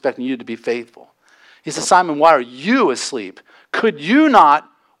 God's expecting you to be faithful. He says, Simon, why are you asleep? Could you not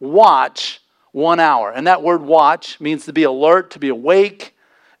watch 1 hour? And that word watch means to be alert, to be awake.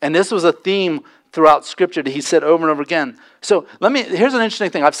 And this was a theme throughout Scripture that he said over and over again. So here's an interesting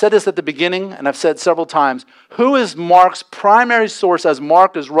thing. I've said this at the beginning, and I've said several times. Who is Mark's primary source as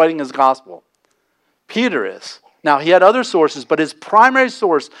Mark is writing his gospel? Peter is. Now, he had other sources, but his primary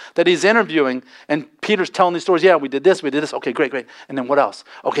source that he's interviewing, and Peter's telling these stories, yeah, we did this. Okay, great. And then what else?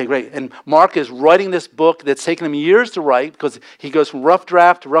 Okay, great. And Mark is writing this book that's taken him years to write because he goes from rough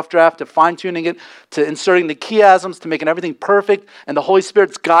draft to fine-tuning it, to inserting the chiasms, to making everything perfect, and the Holy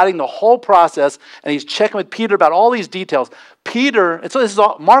Spirit's guiding the whole process, and he's checking with Peter about all these details.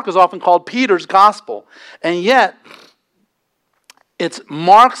 Mark is often called Peter's gospel, and yet it's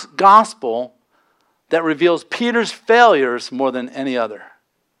Mark's gospel that reveals Peter's failures more than any other.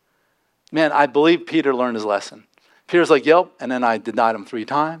 Man, I believe Peter learned his lesson. Peter's like, yep, and then I denied him 3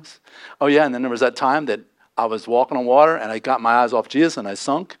 times. Oh yeah, and then there was that time that I was walking on water and I got my eyes off Jesus and I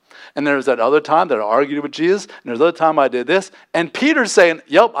sunk. And there was that other time that I argued with Jesus, and there's another time I did this. And Peter's saying,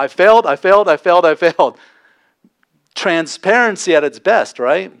 yep, I failed. Transparency at its best,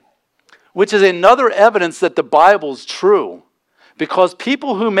 right? Which is another evidence that the Bible's true. Because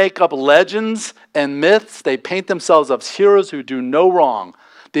people who make up legends and myths, they paint themselves as heroes who do no wrong.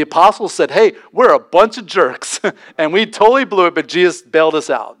 The apostles said, hey, we're a bunch of jerks, and we totally blew it, but Jesus bailed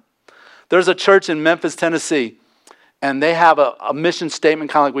us out. There's a church in Memphis, Tennessee, and they have a mission statement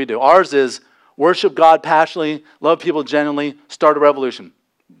kind of like we do. Ours is, worship God passionately, love people genuinely, start a revolution.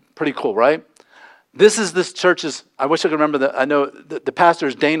 Pretty cool, right? This church's, I wish I could remember I know the pastor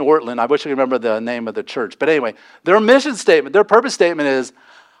is Dane Ortland. I wish I could remember the name of the church. But anyway, their mission statement, their purpose statement is,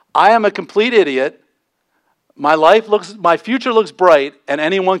 I am a complete idiot. My future looks bright, and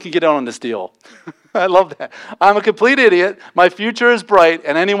anyone can get in on this deal. I love that. I'm a complete idiot. My future is bright,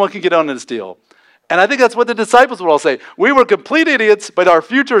 and anyone can get on this deal. And I think that's what the disciples would all say. We were complete idiots, but our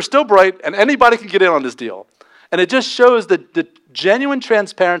future is still bright, and anybody can get in on this deal. And it just shows the genuine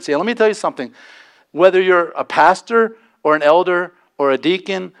transparency. And let me tell you something. Whether you're a pastor or an elder or a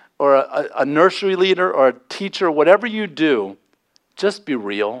deacon or a nursery leader or a teacher, whatever you do, just be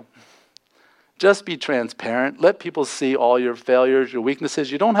real. Just be transparent. Let people see all your failures, your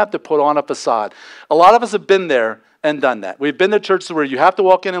weaknesses. You don't have to put on a facade. A lot of us have been there and done that. We've been to churches where you have to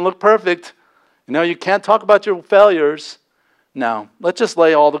walk in and look perfect. You can't talk about your failures. No, let's just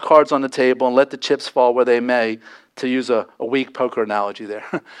lay all the cards on the table and let the chips fall where they may, to use a weak poker analogy there.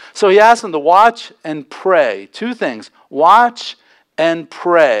 So he asked them to watch and pray. 2 things. Watch and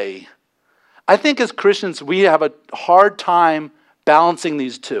pray. I think as Christians, we have a hard time balancing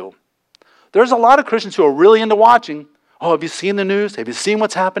these 2. There's a lot of Christians who are really into watching. Oh, have you seen the news? Have you seen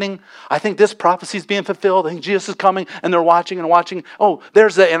what's happening? I think this prophecy is being fulfilled. I think Jesus is coming, and they're watching and watching. Oh,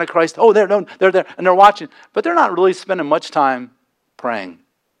 there's the Antichrist. Oh, they're there, and they're watching. But they're not really spending much time praying.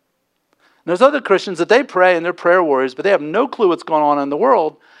 And there's other Christians that they pray and they're prayer warriors, but they have no clue what's going on in the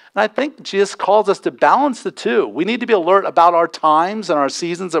world. And I think Jesus calls us to balance the 2. We need to be alert about our times and our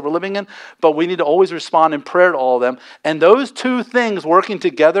seasons that we're living in, but we need to always respond in prayer to all of them. And those 2 things working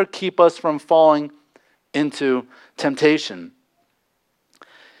together keep us from falling into temptation.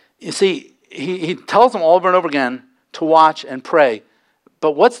 You see, he tells them over and over again to watch and pray.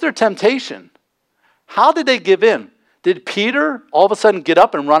 But what's their temptation? How did they give in? Did Peter all of a sudden get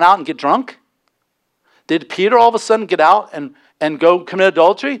up and run out and get drunk? Did Peter all of a sudden get out and go commit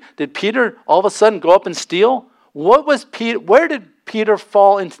adultery? Did Peter all of a sudden go up and steal? What was Peter? Where did Peter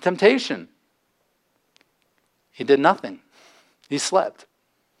fall into temptation? He did nothing. He slept.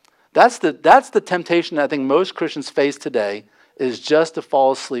 That's the temptation that I think most Christians face today, is just to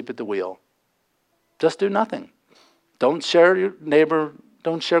fall asleep at the wheel. Just do nothing. Don't share your neighbor.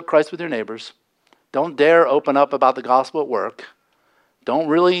 Don't share Christ with your neighbors. Don't dare open up about the gospel at work. Don't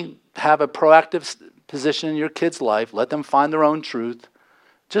really have a proactive position in your kid's life. Let them find their own truth.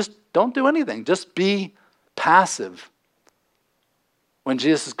 Just don't do anything. Just be passive. When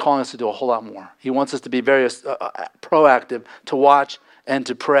Jesus is calling us to do a whole lot more. He wants us to be very proactive, to watch and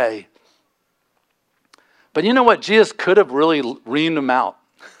to pray. But you know what? Jesus could have really reamed them out.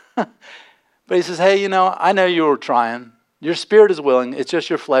 But he says, hey, I know you were trying. Your spirit is willing. It's just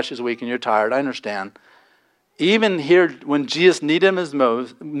your flesh is weak and you're tired. I understand. Even here, when Jesus needed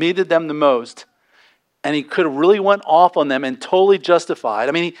them the most, and he could have really went off on them and totally justified.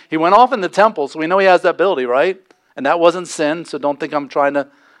 I mean, he went off in the temple, so we know he has that ability, right? And that wasn't sin, so don't think I'm trying to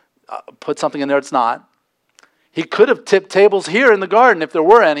put something in there it's not. He could have tipped tables here in the garden if there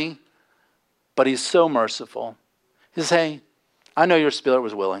were any, but he's so merciful. He says, hey, I know your spirit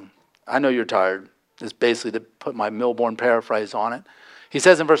was willing. I know you're tired. It's basically to put my Milborn paraphrase on it. He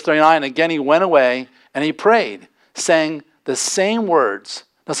says in verse 39, again he went away and he prayed, saying the same words.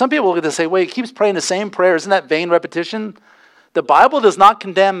 Now some people look at this and say, wait, he keeps praying the same prayer. Isn't that vain repetition? The Bible does not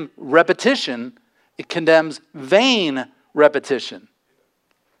condemn repetition. It condemns vain repetition.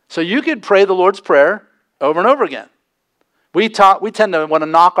 So you could pray the Lord's Prayer over and over again. We tend to want to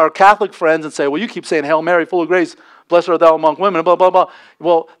knock our Catholic friends and say, well, you keep saying, Hail Mary, full of grace, blessed art thou among women, blah, blah, blah.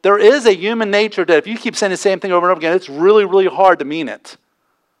 Well, there is a human nature that if you keep saying the same thing over and over again, it's really, really hard to mean it.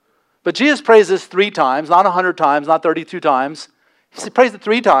 But Jesus prays this 3 times, not 100 times, not 32 times. He prays it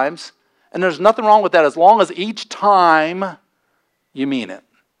 3 times, and there's nothing wrong with that as long as each time you mean it.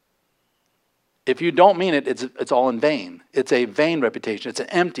 If you don't mean it, it's all in vain. It's a vain repetition. It's an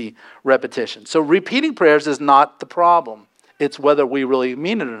empty repetition. So repeating prayers is not the problem. It's whether we really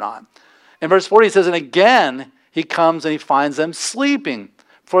mean it or not. In verse 40, he says, and again, he comes and he finds them sleeping,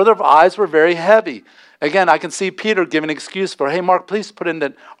 for their eyes were very heavy. Again, I can see Peter giving an excuse for, hey, Mark, please put in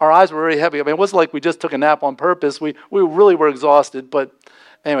that our eyes were very heavy. I mean, it wasn't like we just took a nap on purpose. We really were exhausted. But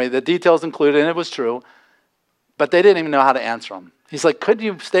anyway, the details included, and it was true. But they didn't even know how to answer him. He's like, couldn't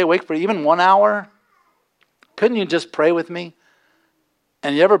you stay awake for even 1 hour? Couldn't you just pray with me?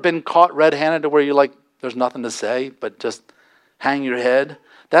 And you ever been caught red-handed to where you're like, there's nothing to say, but just hang your head?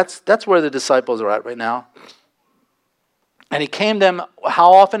 That's where the disciples are at right now. And he came to them,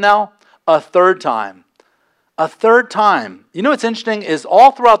 how often now? A third time. A third time. You know what's interesting is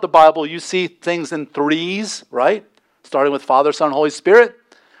all throughout the Bible, you see things in threes, right? Starting with Father, Son, Holy Spirit.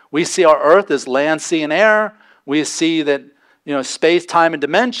 We see our earth as land, sea, and air. We see that, space, time, and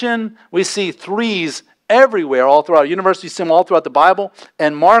dimension. We see threes everywhere, all throughout the universe. You see them all throughout the Bible.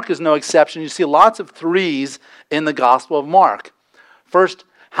 And Mark is no exception. You see lots of threes in the Gospel of Mark. First,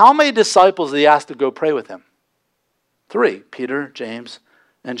 how many disciples did he ask to go pray with him? 3, Peter, James,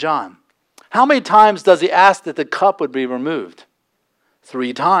 and John. How many times does he ask that the cup would be removed?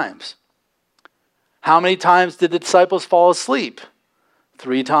 3 times. How many times did the disciples fall asleep?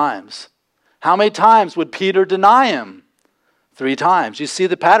 3 times. How many times would Peter deny him? 3 times. You see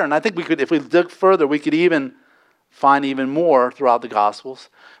the pattern. I think we could, if we look further, we could even find even more throughout the Gospels.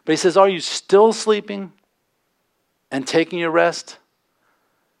 But he says, are you still sleeping and taking your rest?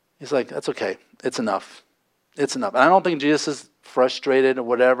 He's like, that's okay. It's enough. It's enough. And I don't think Jesus is frustrated or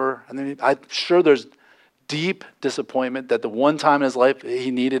whatever. I mean, I'm sure there's deep disappointment that the one time in his life he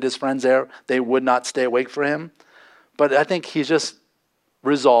needed his friends there, they would not stay awake for him. But I think he's just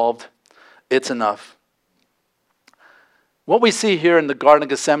resolved. It's enough. What we see here in the Garden of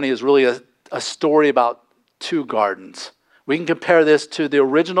Gethsemane is really a story about 2 gardens. We can compare this to the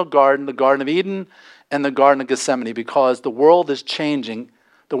original garden, the Garden of Eden, and the Garden of Gethsemane, because the world is changing.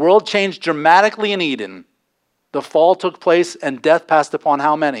 The world changed dramatically in Eden. The fall took place and death passed upon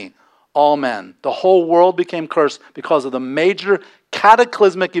how many? All men. The whole world became cursed because of the major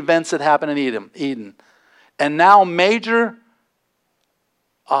cataclysmic events that happened in Eden. And now major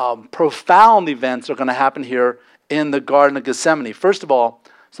profound events are going to happen here in the Garden of Gethsemane. First of all,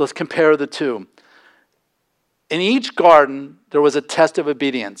 so let's compare the 2. In each garden, there was a test of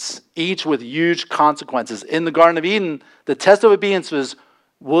obedience, each with huge consequences. In the Garden of Eden, the test of obedience was,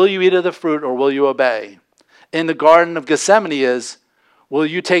 will you eat of the fruit or will you obey? In the Garden of Gethsemane is, will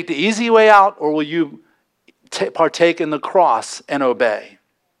you take the easy way out or will you partake in the cross and obey?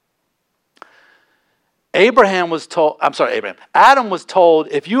 Adam was told,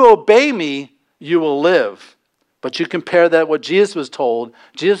 if you obey me, you will live. But you compare that what Jesus was told.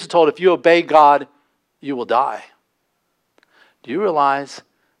 Jesus was told, if you obey God, you will die. Do you realize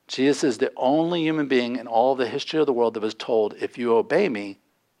Jesus is the only human being in all the history of the world that was told, if you obey me,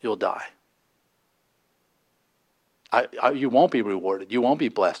 you'll die. You won't be rewarded. You won't be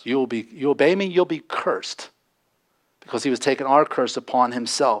blessed. You obey me, you'll be cursed. Because he was taking our curse upon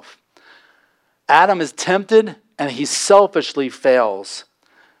himself. Adam is tempted and he selfishly fails.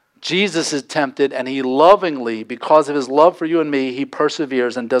 Jesus is tempted and he lovingly, because of his love for you and me, he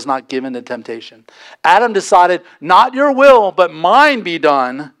perseveres and does not give in to temptation. Adam decided, not your will, but mine be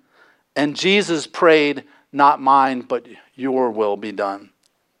done. And Jesus prayed, not mine, but your will be done.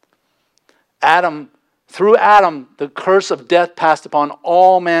 Through Adam, the curse of death passed upon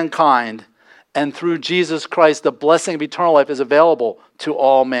all mankind. And through Jesus Christ, the blessing of eternal life is available to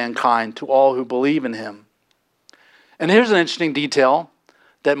all mankind, to all who believe in him. And here's an interesting detail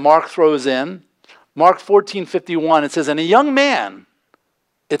that Mark throws in. Mark 14:51, it says, and a young man,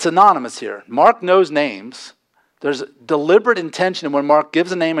 it's anonymous here. Mark knows names. There's deliberate intention when Mark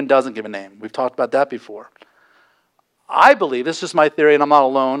gives a name and doesn't give a name. We've talked about that before. I believe, this is just my theory, and I'm not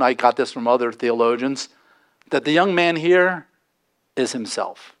alone, I got this from other theologians, that the young man here is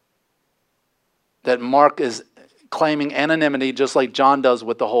himself. That Mark is claiming anonymity just like John does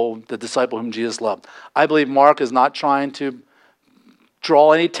with the disciple whom Jesus loved. I believe Mark is not trying to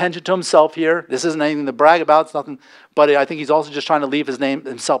draw any attention to himself here. This isn't anything to brag about. It's nothing. But I think he's also just trying to leave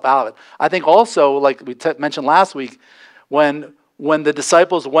himself out of it. I think also, like we mentioned last week, when the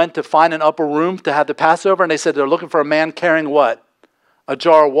disciples went to find an upper room to have the Passover, and they said they're looking for a man carrying what? A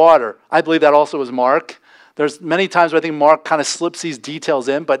jar of water. I believe that also was Mark. There's many times where I think Mark kind of slips these details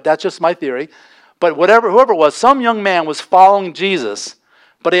in, but that's just my theory. But whoever it was, some young man was following Jesus,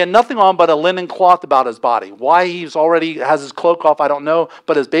 but he had nothing on but a linen cloth about his body. Why he's already has his cloak off, I don't know,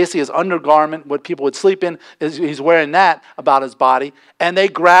 but it's basically his undergarment, what people would sleep in, he's wearing that about his body. And they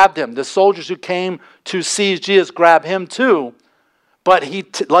grabbed him. The soldiers who came to seize Jesus grabbed him too. But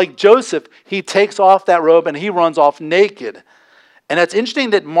like Joseph, he takes off that robe and he runs off naked. And it's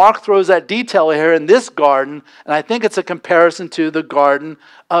interesting that Mark throws that detail here in this garden, and I think it's a comparison to the Garden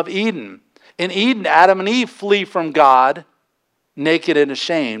of Eden. In Eden, Adam and Eve flee from God, naked and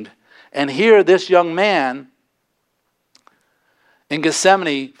ashamed. And here, this young man in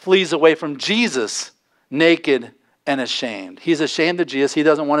Gethsemane flees away from Jesus, naked and ashamed. He's ashamed of Jesus. He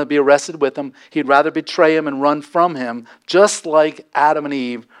doesn't want to be arrested with him. He'd rather betray him and run from him, just like Adam and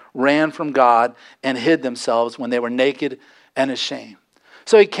Eve ran from God and hid themselves when they were naked and ashamed.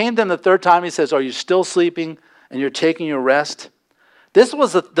 So he came to them the third time. He says, are you still sleeping and you're taking your rest? This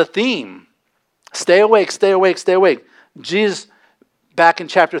was the theme. Stay awake, stay awake, stay awake. Jesus, back in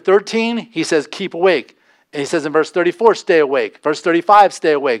chapter 13, he says, keep awake. And he says in verse 34, stay awake. Verse 35,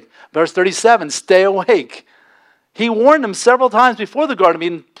 stay awake. Verse 37, stay awake. He warned them several times before the Garden of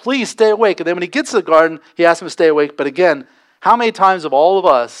Eden, please stay awake. And then when he gets to the garden, he asks them to stay awake. But again, how many times have all of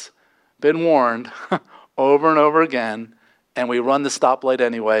us been warned over and over again, and we run the stoplight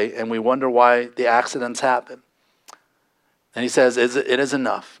anyway, and we wonder why the accidents happen? And he says, it is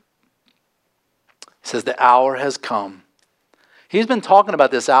enough. He says, the hour has come. He's been talking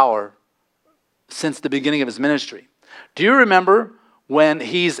about this hour since the beginning of his ministry. Do you remember when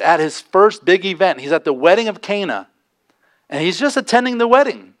he's at his first big event? He's at the wedding of Cana. And he's just attending the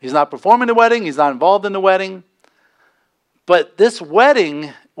wedding. He's not performing the wedding. He's not involved in the wedding. But this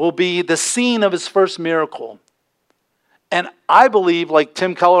wedding will be the scene of his first miracle. And I believe, like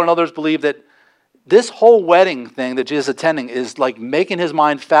Tim Keller and others believe, that this whole wedding thing that Jesus is attending is like making his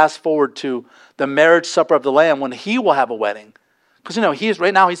mind fast forward to the marriage supper of the Lamb when he will have a wedding. Because,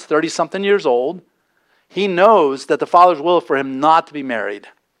 right now he's 30-something years old. He knows that the Father's will for him not to be married,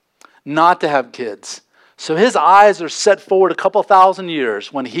 not to have kids. So his eyes are set forward a couple thousand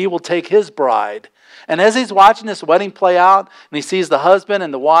years when he will take his bride. And as he's watching this wedding play out, and he sees the husband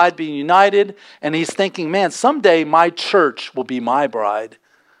and the bride being united, and he's thinking, man, someday my church will be my bride.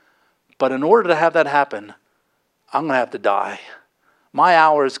 But in order to have that happen, I'm going to have to die. My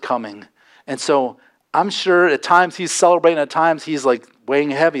hour is coming. And so I'm sure at times he's celebrating, at times he's like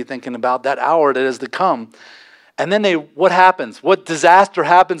weighing heavy thinking about that hour that is to come. And then what happens? What disaster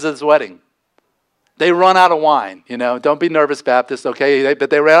happens at this wedding? They run out of wine. Don't be nervous, Baptist, okay?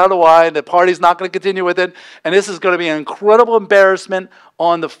 But they ran out of wine. The party's not going to continue with it. And this is going to be an incredible embarrassment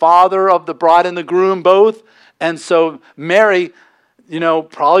on the father of the bride and the groom both. And so Mary,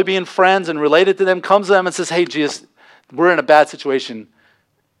 probably being friends and related to them, comes to them and says, hey, Jesus, we're in a bad situation.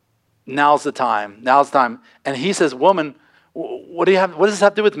 Now's the time. And he says, woman, what does this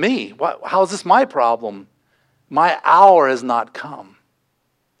have to do with me? How is this my problem? My hour has not come.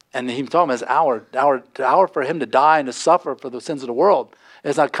 And he told him his hour for him to die and to suffer for the sins of the world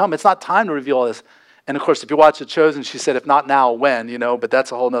has not come. It's not time to reveal all this. And of course, if you watch The Chosen, she said, if not now, when, but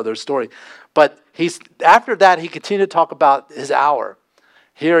that's a whole nother story. But after that, he continued to talk about his hour.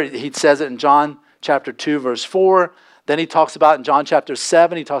 Here he says it in John chapter 2, verse 4. Then he talks about in John chapter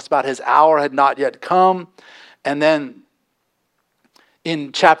 7, he talks about his hour had not yet come. And then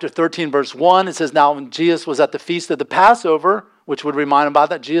in chapter 13, verse 1, it says, now when Jesus was at the feast of the Passover, which would remind him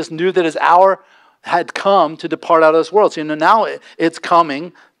about that, Jesus knew that his hour had come to depart out of this world. So now it's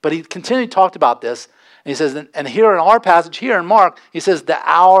coming, but he continually talked about this. And he says, and here in our passage, here in Mark, he says, the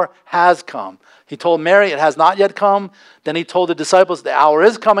hour has come. He told Mary, it has not yet come. Then he told the disciples, the hour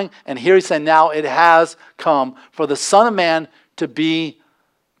is coming. And here he's saying, now it has come for the Son of Man to be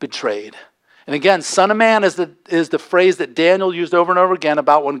betrayed. And again, Son of Man is the phrase that Daniel used over and over again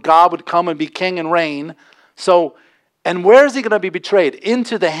about when God would come and be king and reign. So, and where is he going to be betrayed?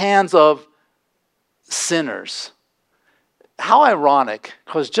 Into the hands of sinners. How ironic,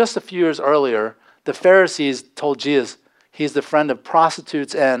 because just a few years earlier, the Pharisees told Jesus he's the friend of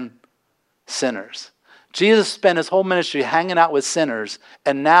prostitutes and sinners. Jesus spent his whole ministry hanging out with sinners,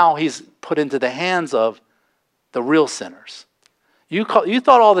 and now he's put into the hands of the real sinners. You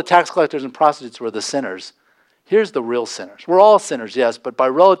thought all the tax collectors and prostitutes were the sinners. Here's the real sinners. We're all sinners, yes, but by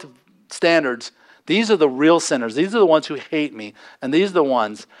relative standards, these are the real sinners. These are the ones who hate me, and these are the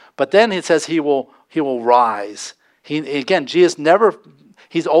ones. But then it says he will rise. Jesus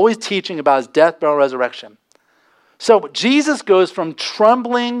he's always teaching about his death, burial, resurrection. So Jesus goes from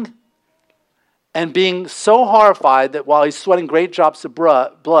trembling and being so horrified that while he's sweating great drops of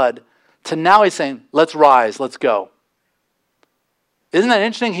blood, to now he's saying, let's rise, let's go. Isn't that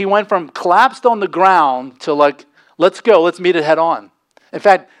interesting? He went from collapsed on the ground to let's go, let's meet it head on. In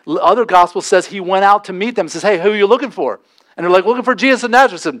fact, other gospel says he went out to meet them and says, hey, who are you looking for? And they're like, looking for Jesus of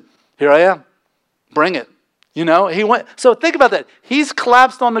Nazareth. Said, here I am, bring it. He went. So think about that. He's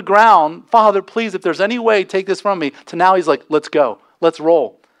collapsed on the ground. Father, please, if there's any way, take this from me. To now he's like, let's go, let's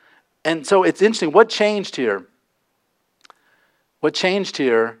roll. And so it's interesting. What changed here? What changed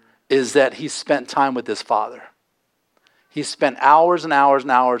here is that he spent time with his Father. He spent hours and hours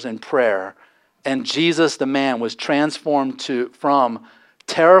and hours in prayer. And Jesus, the man, was transformed from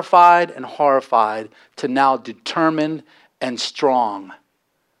terrified and horrified to now determined and strong.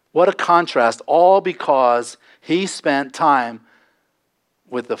 What a contrast, all because he spent time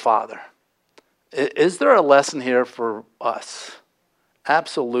with the Father. Is there a lesson here for us?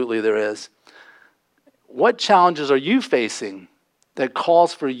 Absolutely there is. What challenges are you facing that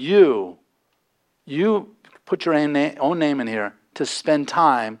calls for you put your own name in here, to spend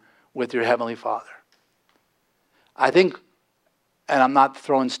time with your Heavenly Father? I think, and I'm not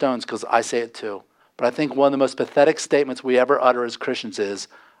throwing stones because I say it too, but I think one of the most pathetic statements we ever utter as Christians is,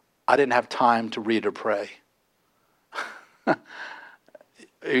 I didn't have time to read or pray.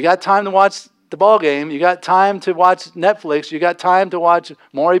 You got time to watch the ball game. You got time to watch Netflix. You got time to watch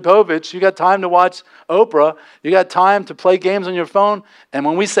Maury Povich. You got time to watch Oprah. You got time to play games on your phone. And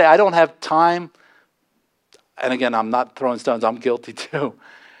when we say, I don't have time, and again, I'm not throwing stones. I'm guilty too.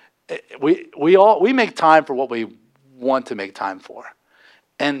 We make time for what we want to make time for.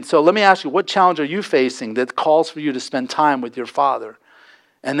 And so let me ask you, what challenge are you facing that calls for you to spend time with your Father?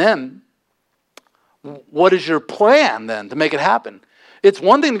 And then, what is your plan then to make it happen? It's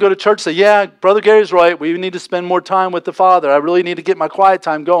one thing to go to church and say, yeah, Brother Gary's right. We need to spend more time with the Father. I really need to get my quiet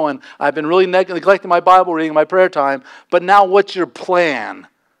time going. I've been really neglecting my Bible reading, my prayer time. But now what's your plan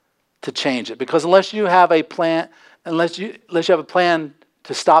to change it? Because unless you have a plan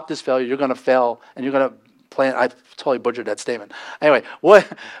to stop this failure, you're going to fail, and you're going to plan. I totally butchered that statement. Anyway,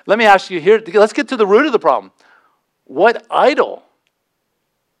 let me ask you here. Let's get to the root of the problem. What idol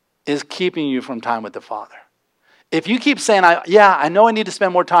is keeping you from time with the Father? If you keep saying, I know I need to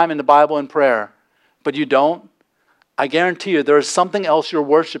spend more time in the Bible and prayer, but you don't, I guarantee you there is something else you're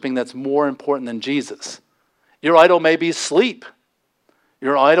worshiping that's more important than Jesus. Your idol may be sleep.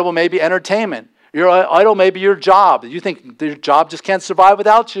 Your idol may be entertainment. Your idol may be your job. You think your job just can't survive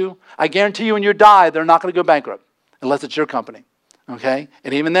without you. I guarantee you when you die, they're not going to go bankrupt unless it's your company. Okay?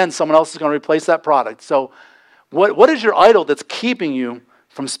 And even then, someone else is going to replace that product. So what is your idol that's keeping you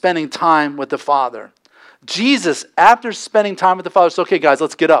from spending time with the Father? Jesus, after spending time with the Father, said, okay, guys,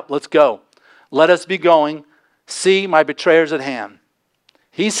 let's get up. Let's go. Let us be going. See, my betrayer's at hand.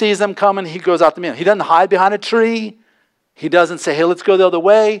 He sees them coming. He goes out to meet them. He doesn't hide behind a tree. He doesn't say, hey, let's go the other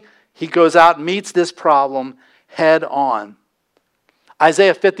way. He goes out and meets this problem head on.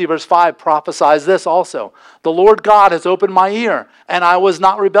 Isaiah 50 verse 5 prophesies this also. The Lord God has opened my ear, and I was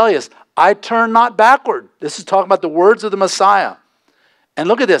not rebellious. I turned not backward. This is talking about the words of the Messiah. And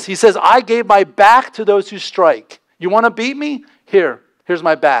look at this. He says, I gave my back to those who strike. You want to beat me? Here's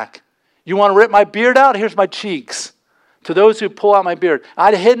my back. You want to rip my beard out? Here's my cheeks. To those who pull out my beard,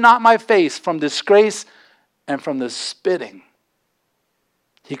 I hid not my face from disgrace and from the spitting.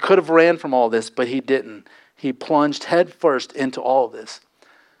 He could have ran from all this, but he didn't. He plunged headfirst into all of this.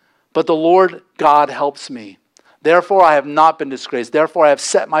 But the Lord God helps me. Therefore, I have not been disgraced. Therefore, I have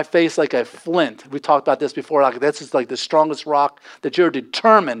set my face like a flint. We talked about this before. Like, this is like the strongest rock, that you're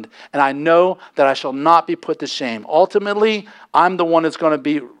determined. And I know that I shall not be put to shame. Ultimately, I'm the one that's going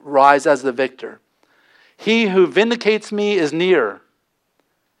to rise as the victor. He who vindicates me is near.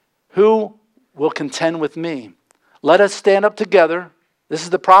 Who will contend with me? Let us stand up together. This is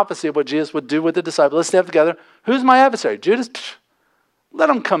the prophecy of what Jesus would do with the disciples. Let's stand up together. Who's my adversary? Judas? Pfft, let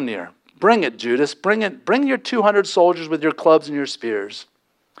him come near. Bring it, Judas. Bring it. Bring your 200 soldiers with your clubs and your spears.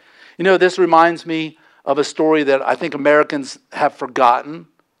 You know, this reminds me of a story that I think Americans have forgotten.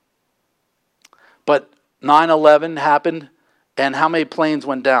 But 9/11 happened, and how many planes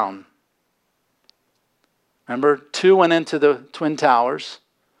went down? Remember, 2 went into the Twin Towers,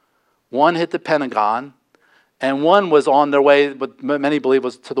 1 hit the Pentagon, and 1 was on their way, what many believe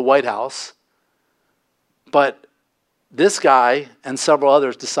was to the White House. But this guy and several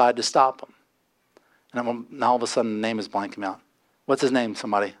others decided to stop him. And now all of a sudden the name is blanking out. What's his name,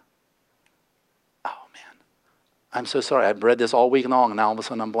 somebody? Oh, man. I'm so sorry. I've read this all week long, and now all of a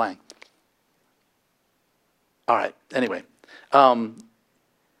sudden I'm blank. All right. Anyway.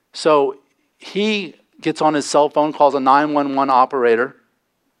 So he gets on his cell phone, calls a 911 operator.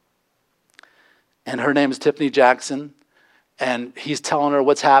 And her name is Tiffany Jackson. And he's telling her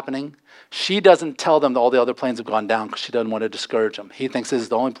what's happening. She doesn't tell them that all the other planes have gone down because she doesn't want to discourage them. He thinks this is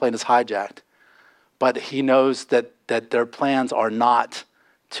the only plane that's hijacked. But he knows that their plans are not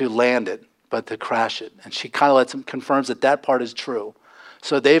to land it, but to crash it. And she kind of confirms that part is true.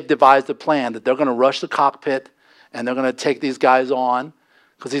 So they've devised a plan that they're going to rush the cockpit and they're going to take these guys on.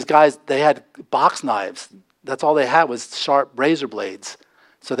 Because these guys, they had box knives. That's all they had was sharp razor blades.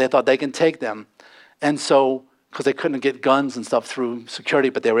 So they thought they can take them. And so, because they couldn't get guns and stuff through security,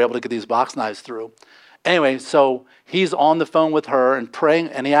 but they were able to get these box knives through. Anyway, so he's on the phone with her and praying,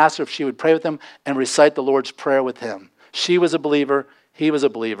 and he asked her if she would pray with him and recite the Lord's Prayer with him. She was a believer. He was a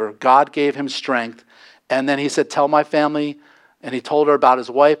believer. God gave him strength. And then he said, tell my family. And he told her about his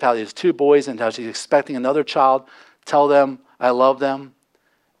wife, how he has 2 boys, and how she's expecting another child. Tell them I love them.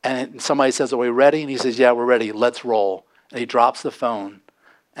 And somebody says, are we ready? And he says, yeah, we're ready. Let's roll. And he drops the phone.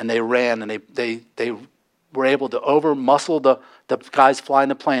 And they ran, and they were able to muscle the guys flying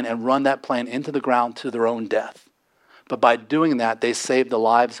the plane and run that plane into the ground to their own death. But by doing that, they saved the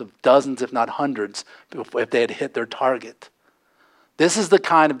lives of dozens, if not hundreds, if they had hit their target. This is the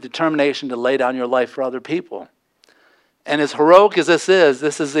kind of determination to lay down your life for other people. And as heroic as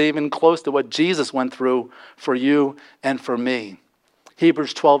this is even close to what Jesus went through for you and for me.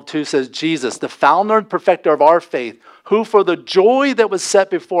 Hebrews 12:2 says, Jesus, the founder and perfecter of our faith, who for the joy that was set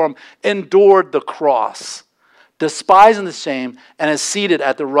before him endured the cross, despising the shame, and is seated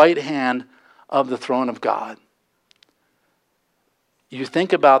at the right hand of the throne of God. You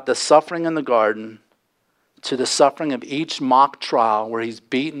think about the suffering in the garden to the suffering of each mock trial where he's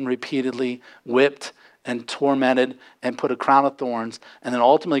beaten repeatedly, whipped, and tormented, and put a crown of thorns, and then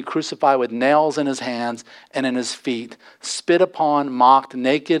ultimately crucified with nails in his hands and in his feet, spit upon, mocked,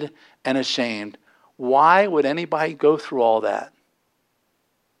 naked, and ashamed. Why would anybody go through all that?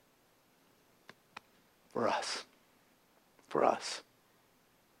 For us. For us.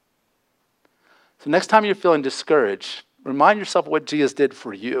 So next time you're feeling discouraged, remind yourself of what Jesus did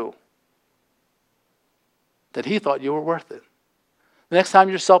for you. That he thought you were worth it. The next time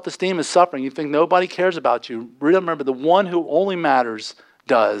your self-esteem is suffering, you think nobody cares about you, remember the one who only matters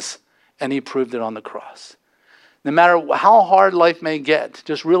does, and he proved it on the cross. No matter how hard life may get,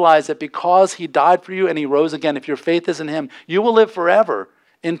 just realize that because he died for you and he rose again, if your faith is in him, you will live forever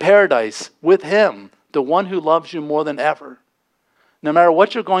in paradise with him, the one who loves you more than ever. No matter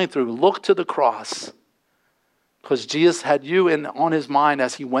what you're going through, look to the cross, because Jesus had you on his mind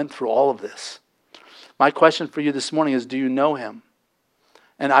as he went through all of this. My question for you this morning is, do you know him?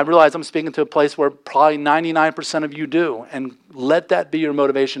 And I realize I'm speaking to a place where probably 99% of you do. And let that be your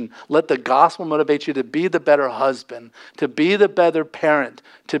motivation. Let the gospel motivate you to be the better husband, to be the better parent,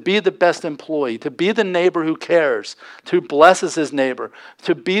 to be the best employee, to be the neighbor who cares, who blesses his neighbor,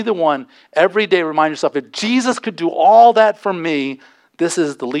 to be the one every day remind yourself, if Jesus could do all that for me, this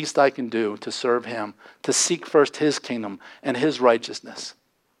is the least I can do to serve him, to seek first his kingdom and his righteousness.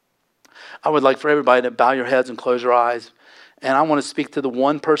 I would like for everybody to bow your heads and close your eyes. And I want to speak to the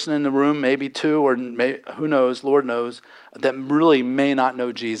one person in the room, maybe 2, or who knows, Lord knows, that really may not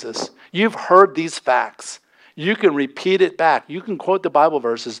know Jesus. You've heard these facts. You can repeat it back. You can quote the Bible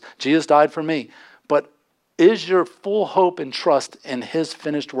verses, Jesus died for me. But is your full hope and trust in his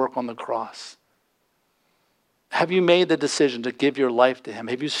finished work on the cross? Have you made the decision to give your life to him?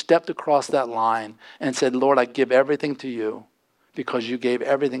 Have you stepped across that line and said, Lord, I give everything to you because you gave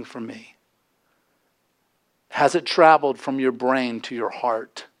everything for me? Has it traveled from your brain to your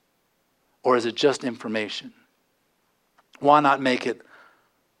heart? Or is it just information? Why not make it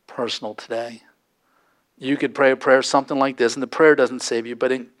personal today? You could pray a prayer something like this, and the prayer doesn't save you,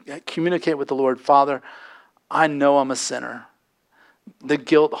 but communicate with the Lord. Father, I know I'm a sinner. The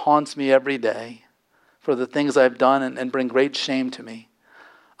guilt haunts me every day for the things I've done and bring great shame to me.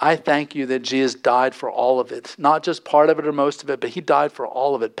 I thank you that Jesus died for all of it, not just part of it or most of it, but he died for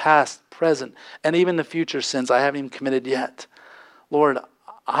all of it, past, present, and even the future sins I haven't even committed yet. Lord,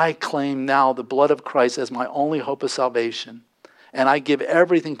 I claim now the blood of Christ as my only hope of salvation, and I give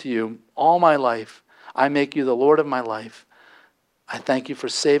everything to you, all my life. I make you the Lord of my life. I thank you for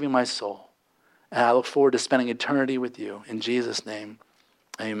saving my soul, and I look forward to spending eternity with you. In Jesus' name,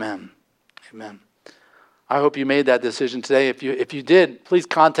 amen. Amen. I hope you made that decision today. If you did, please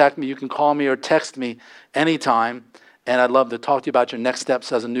contact me. You can call me or text me anytime, and I'd love to talk to you about your next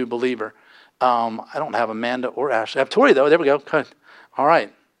steps as a new believer. I don't have Amanda or Ashley. I have Tori, though. There we go. Good. All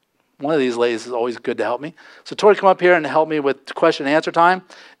right. One of these ladies is always good to help me. So Tori, come up here and help me with question and answer time.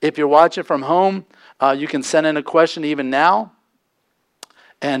 If you're watching from home, you can send in a question even now.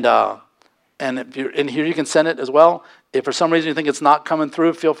 And if you're in here, you can send it as well. If for some reason you think it's not coming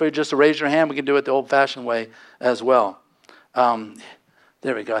through, feel free just to raise your hand. We can do it the old-fashioned way as well.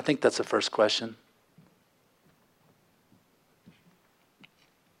 There we go. I think that's the first question.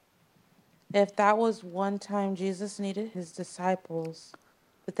 If that was one time Jesus needed his disciples,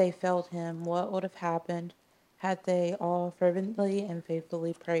 but they failed him, what would have happened had they all fervently and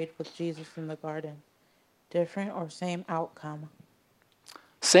faithfully prayed with Jesus in the garden? Different or same outcome?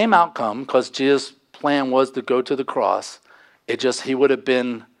 Same outcome, because Jesus' plan was to go to the cross. It just, he would have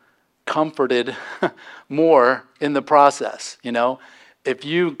been comforted more in the process. You know, if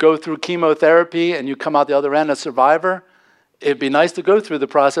you go through chemotherapy and you come out the other end a survivor, it'd be nice to go through the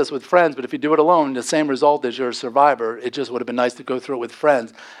process with friends, but if you do it alone, the same result as you're a survivor. It just would have been nice to go through it with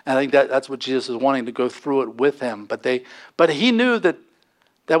friends. And I think that's what Jesus was wanting, to go through it with him. But he knew that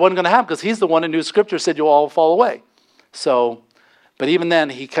wasn't going to happen, because he's the one who knew Scripture said you'll all fall away. So, but even then,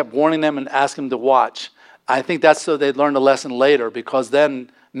 he kept warning them and asking them to watch. I think that's so they'd learn a lesson later, because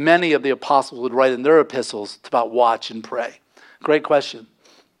then many of the apostles would write in their epistles about watch and pray. Great question.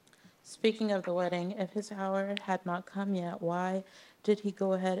 Speaking of the wedding, if his hour had not come yet, why did he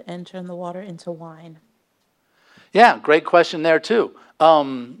go ahead and turn the water into wine? Yeah, great question there too.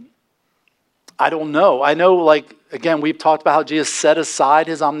 I don't know. I know, again, we've talked about how Jesus set aside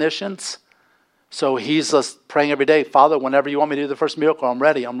his omniscience. So he's just praying every day, Father, whenever you want me to do the first miracle, I'm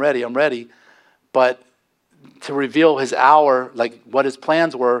ready, I'm ready, I'm ready. But to reveal his hour, what his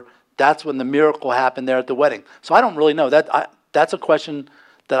plans were, that's when the miracle happened there at the wedding. So I don't really know. That's a question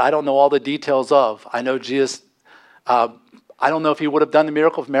that I don't know all the details of. I know Jesus, I don't know if he would have done the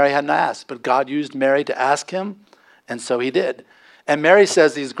miracle if Mary hadn't asked, but God used Mary to ask him, and so he did. And Mary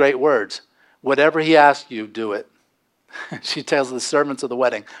says these great words, whatever he asks you, do it. She tells the servants of the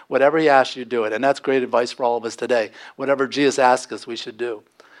wedding, whatever he asks you, do it. And that's great advice for all of us today. Whatever Jesus asks us, we should do.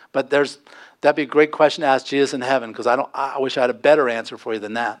 But that'd be a great question to ask Jesus in heaven, because I wish I had a better answer for you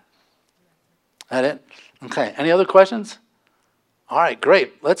than that. That it? Okay. Any other questions? All right,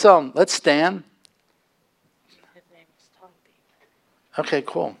 great. Let's stand. His name is Todd Beamer. Okay,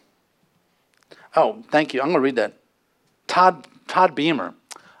 cool. Oh, thank you. I'm going to read that. Todd Beamer.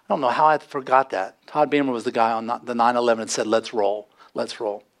 I don't know how I forgot that. Todd Beamer was the guy on the 9/11 that said, let's roll. Let's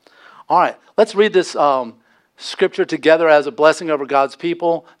roll. All right, let's read this scripture together as a blessing over God's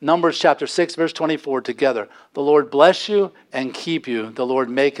people. Numbers chapter 6, verse 24 together. The Lord bless you and keep you. The Lord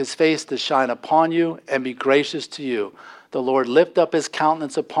make his face to shine upon you and be gracious to you. The Lord lift up his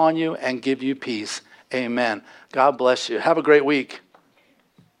countenance upon you and give you peace. Amen. God bless you. Have a great week.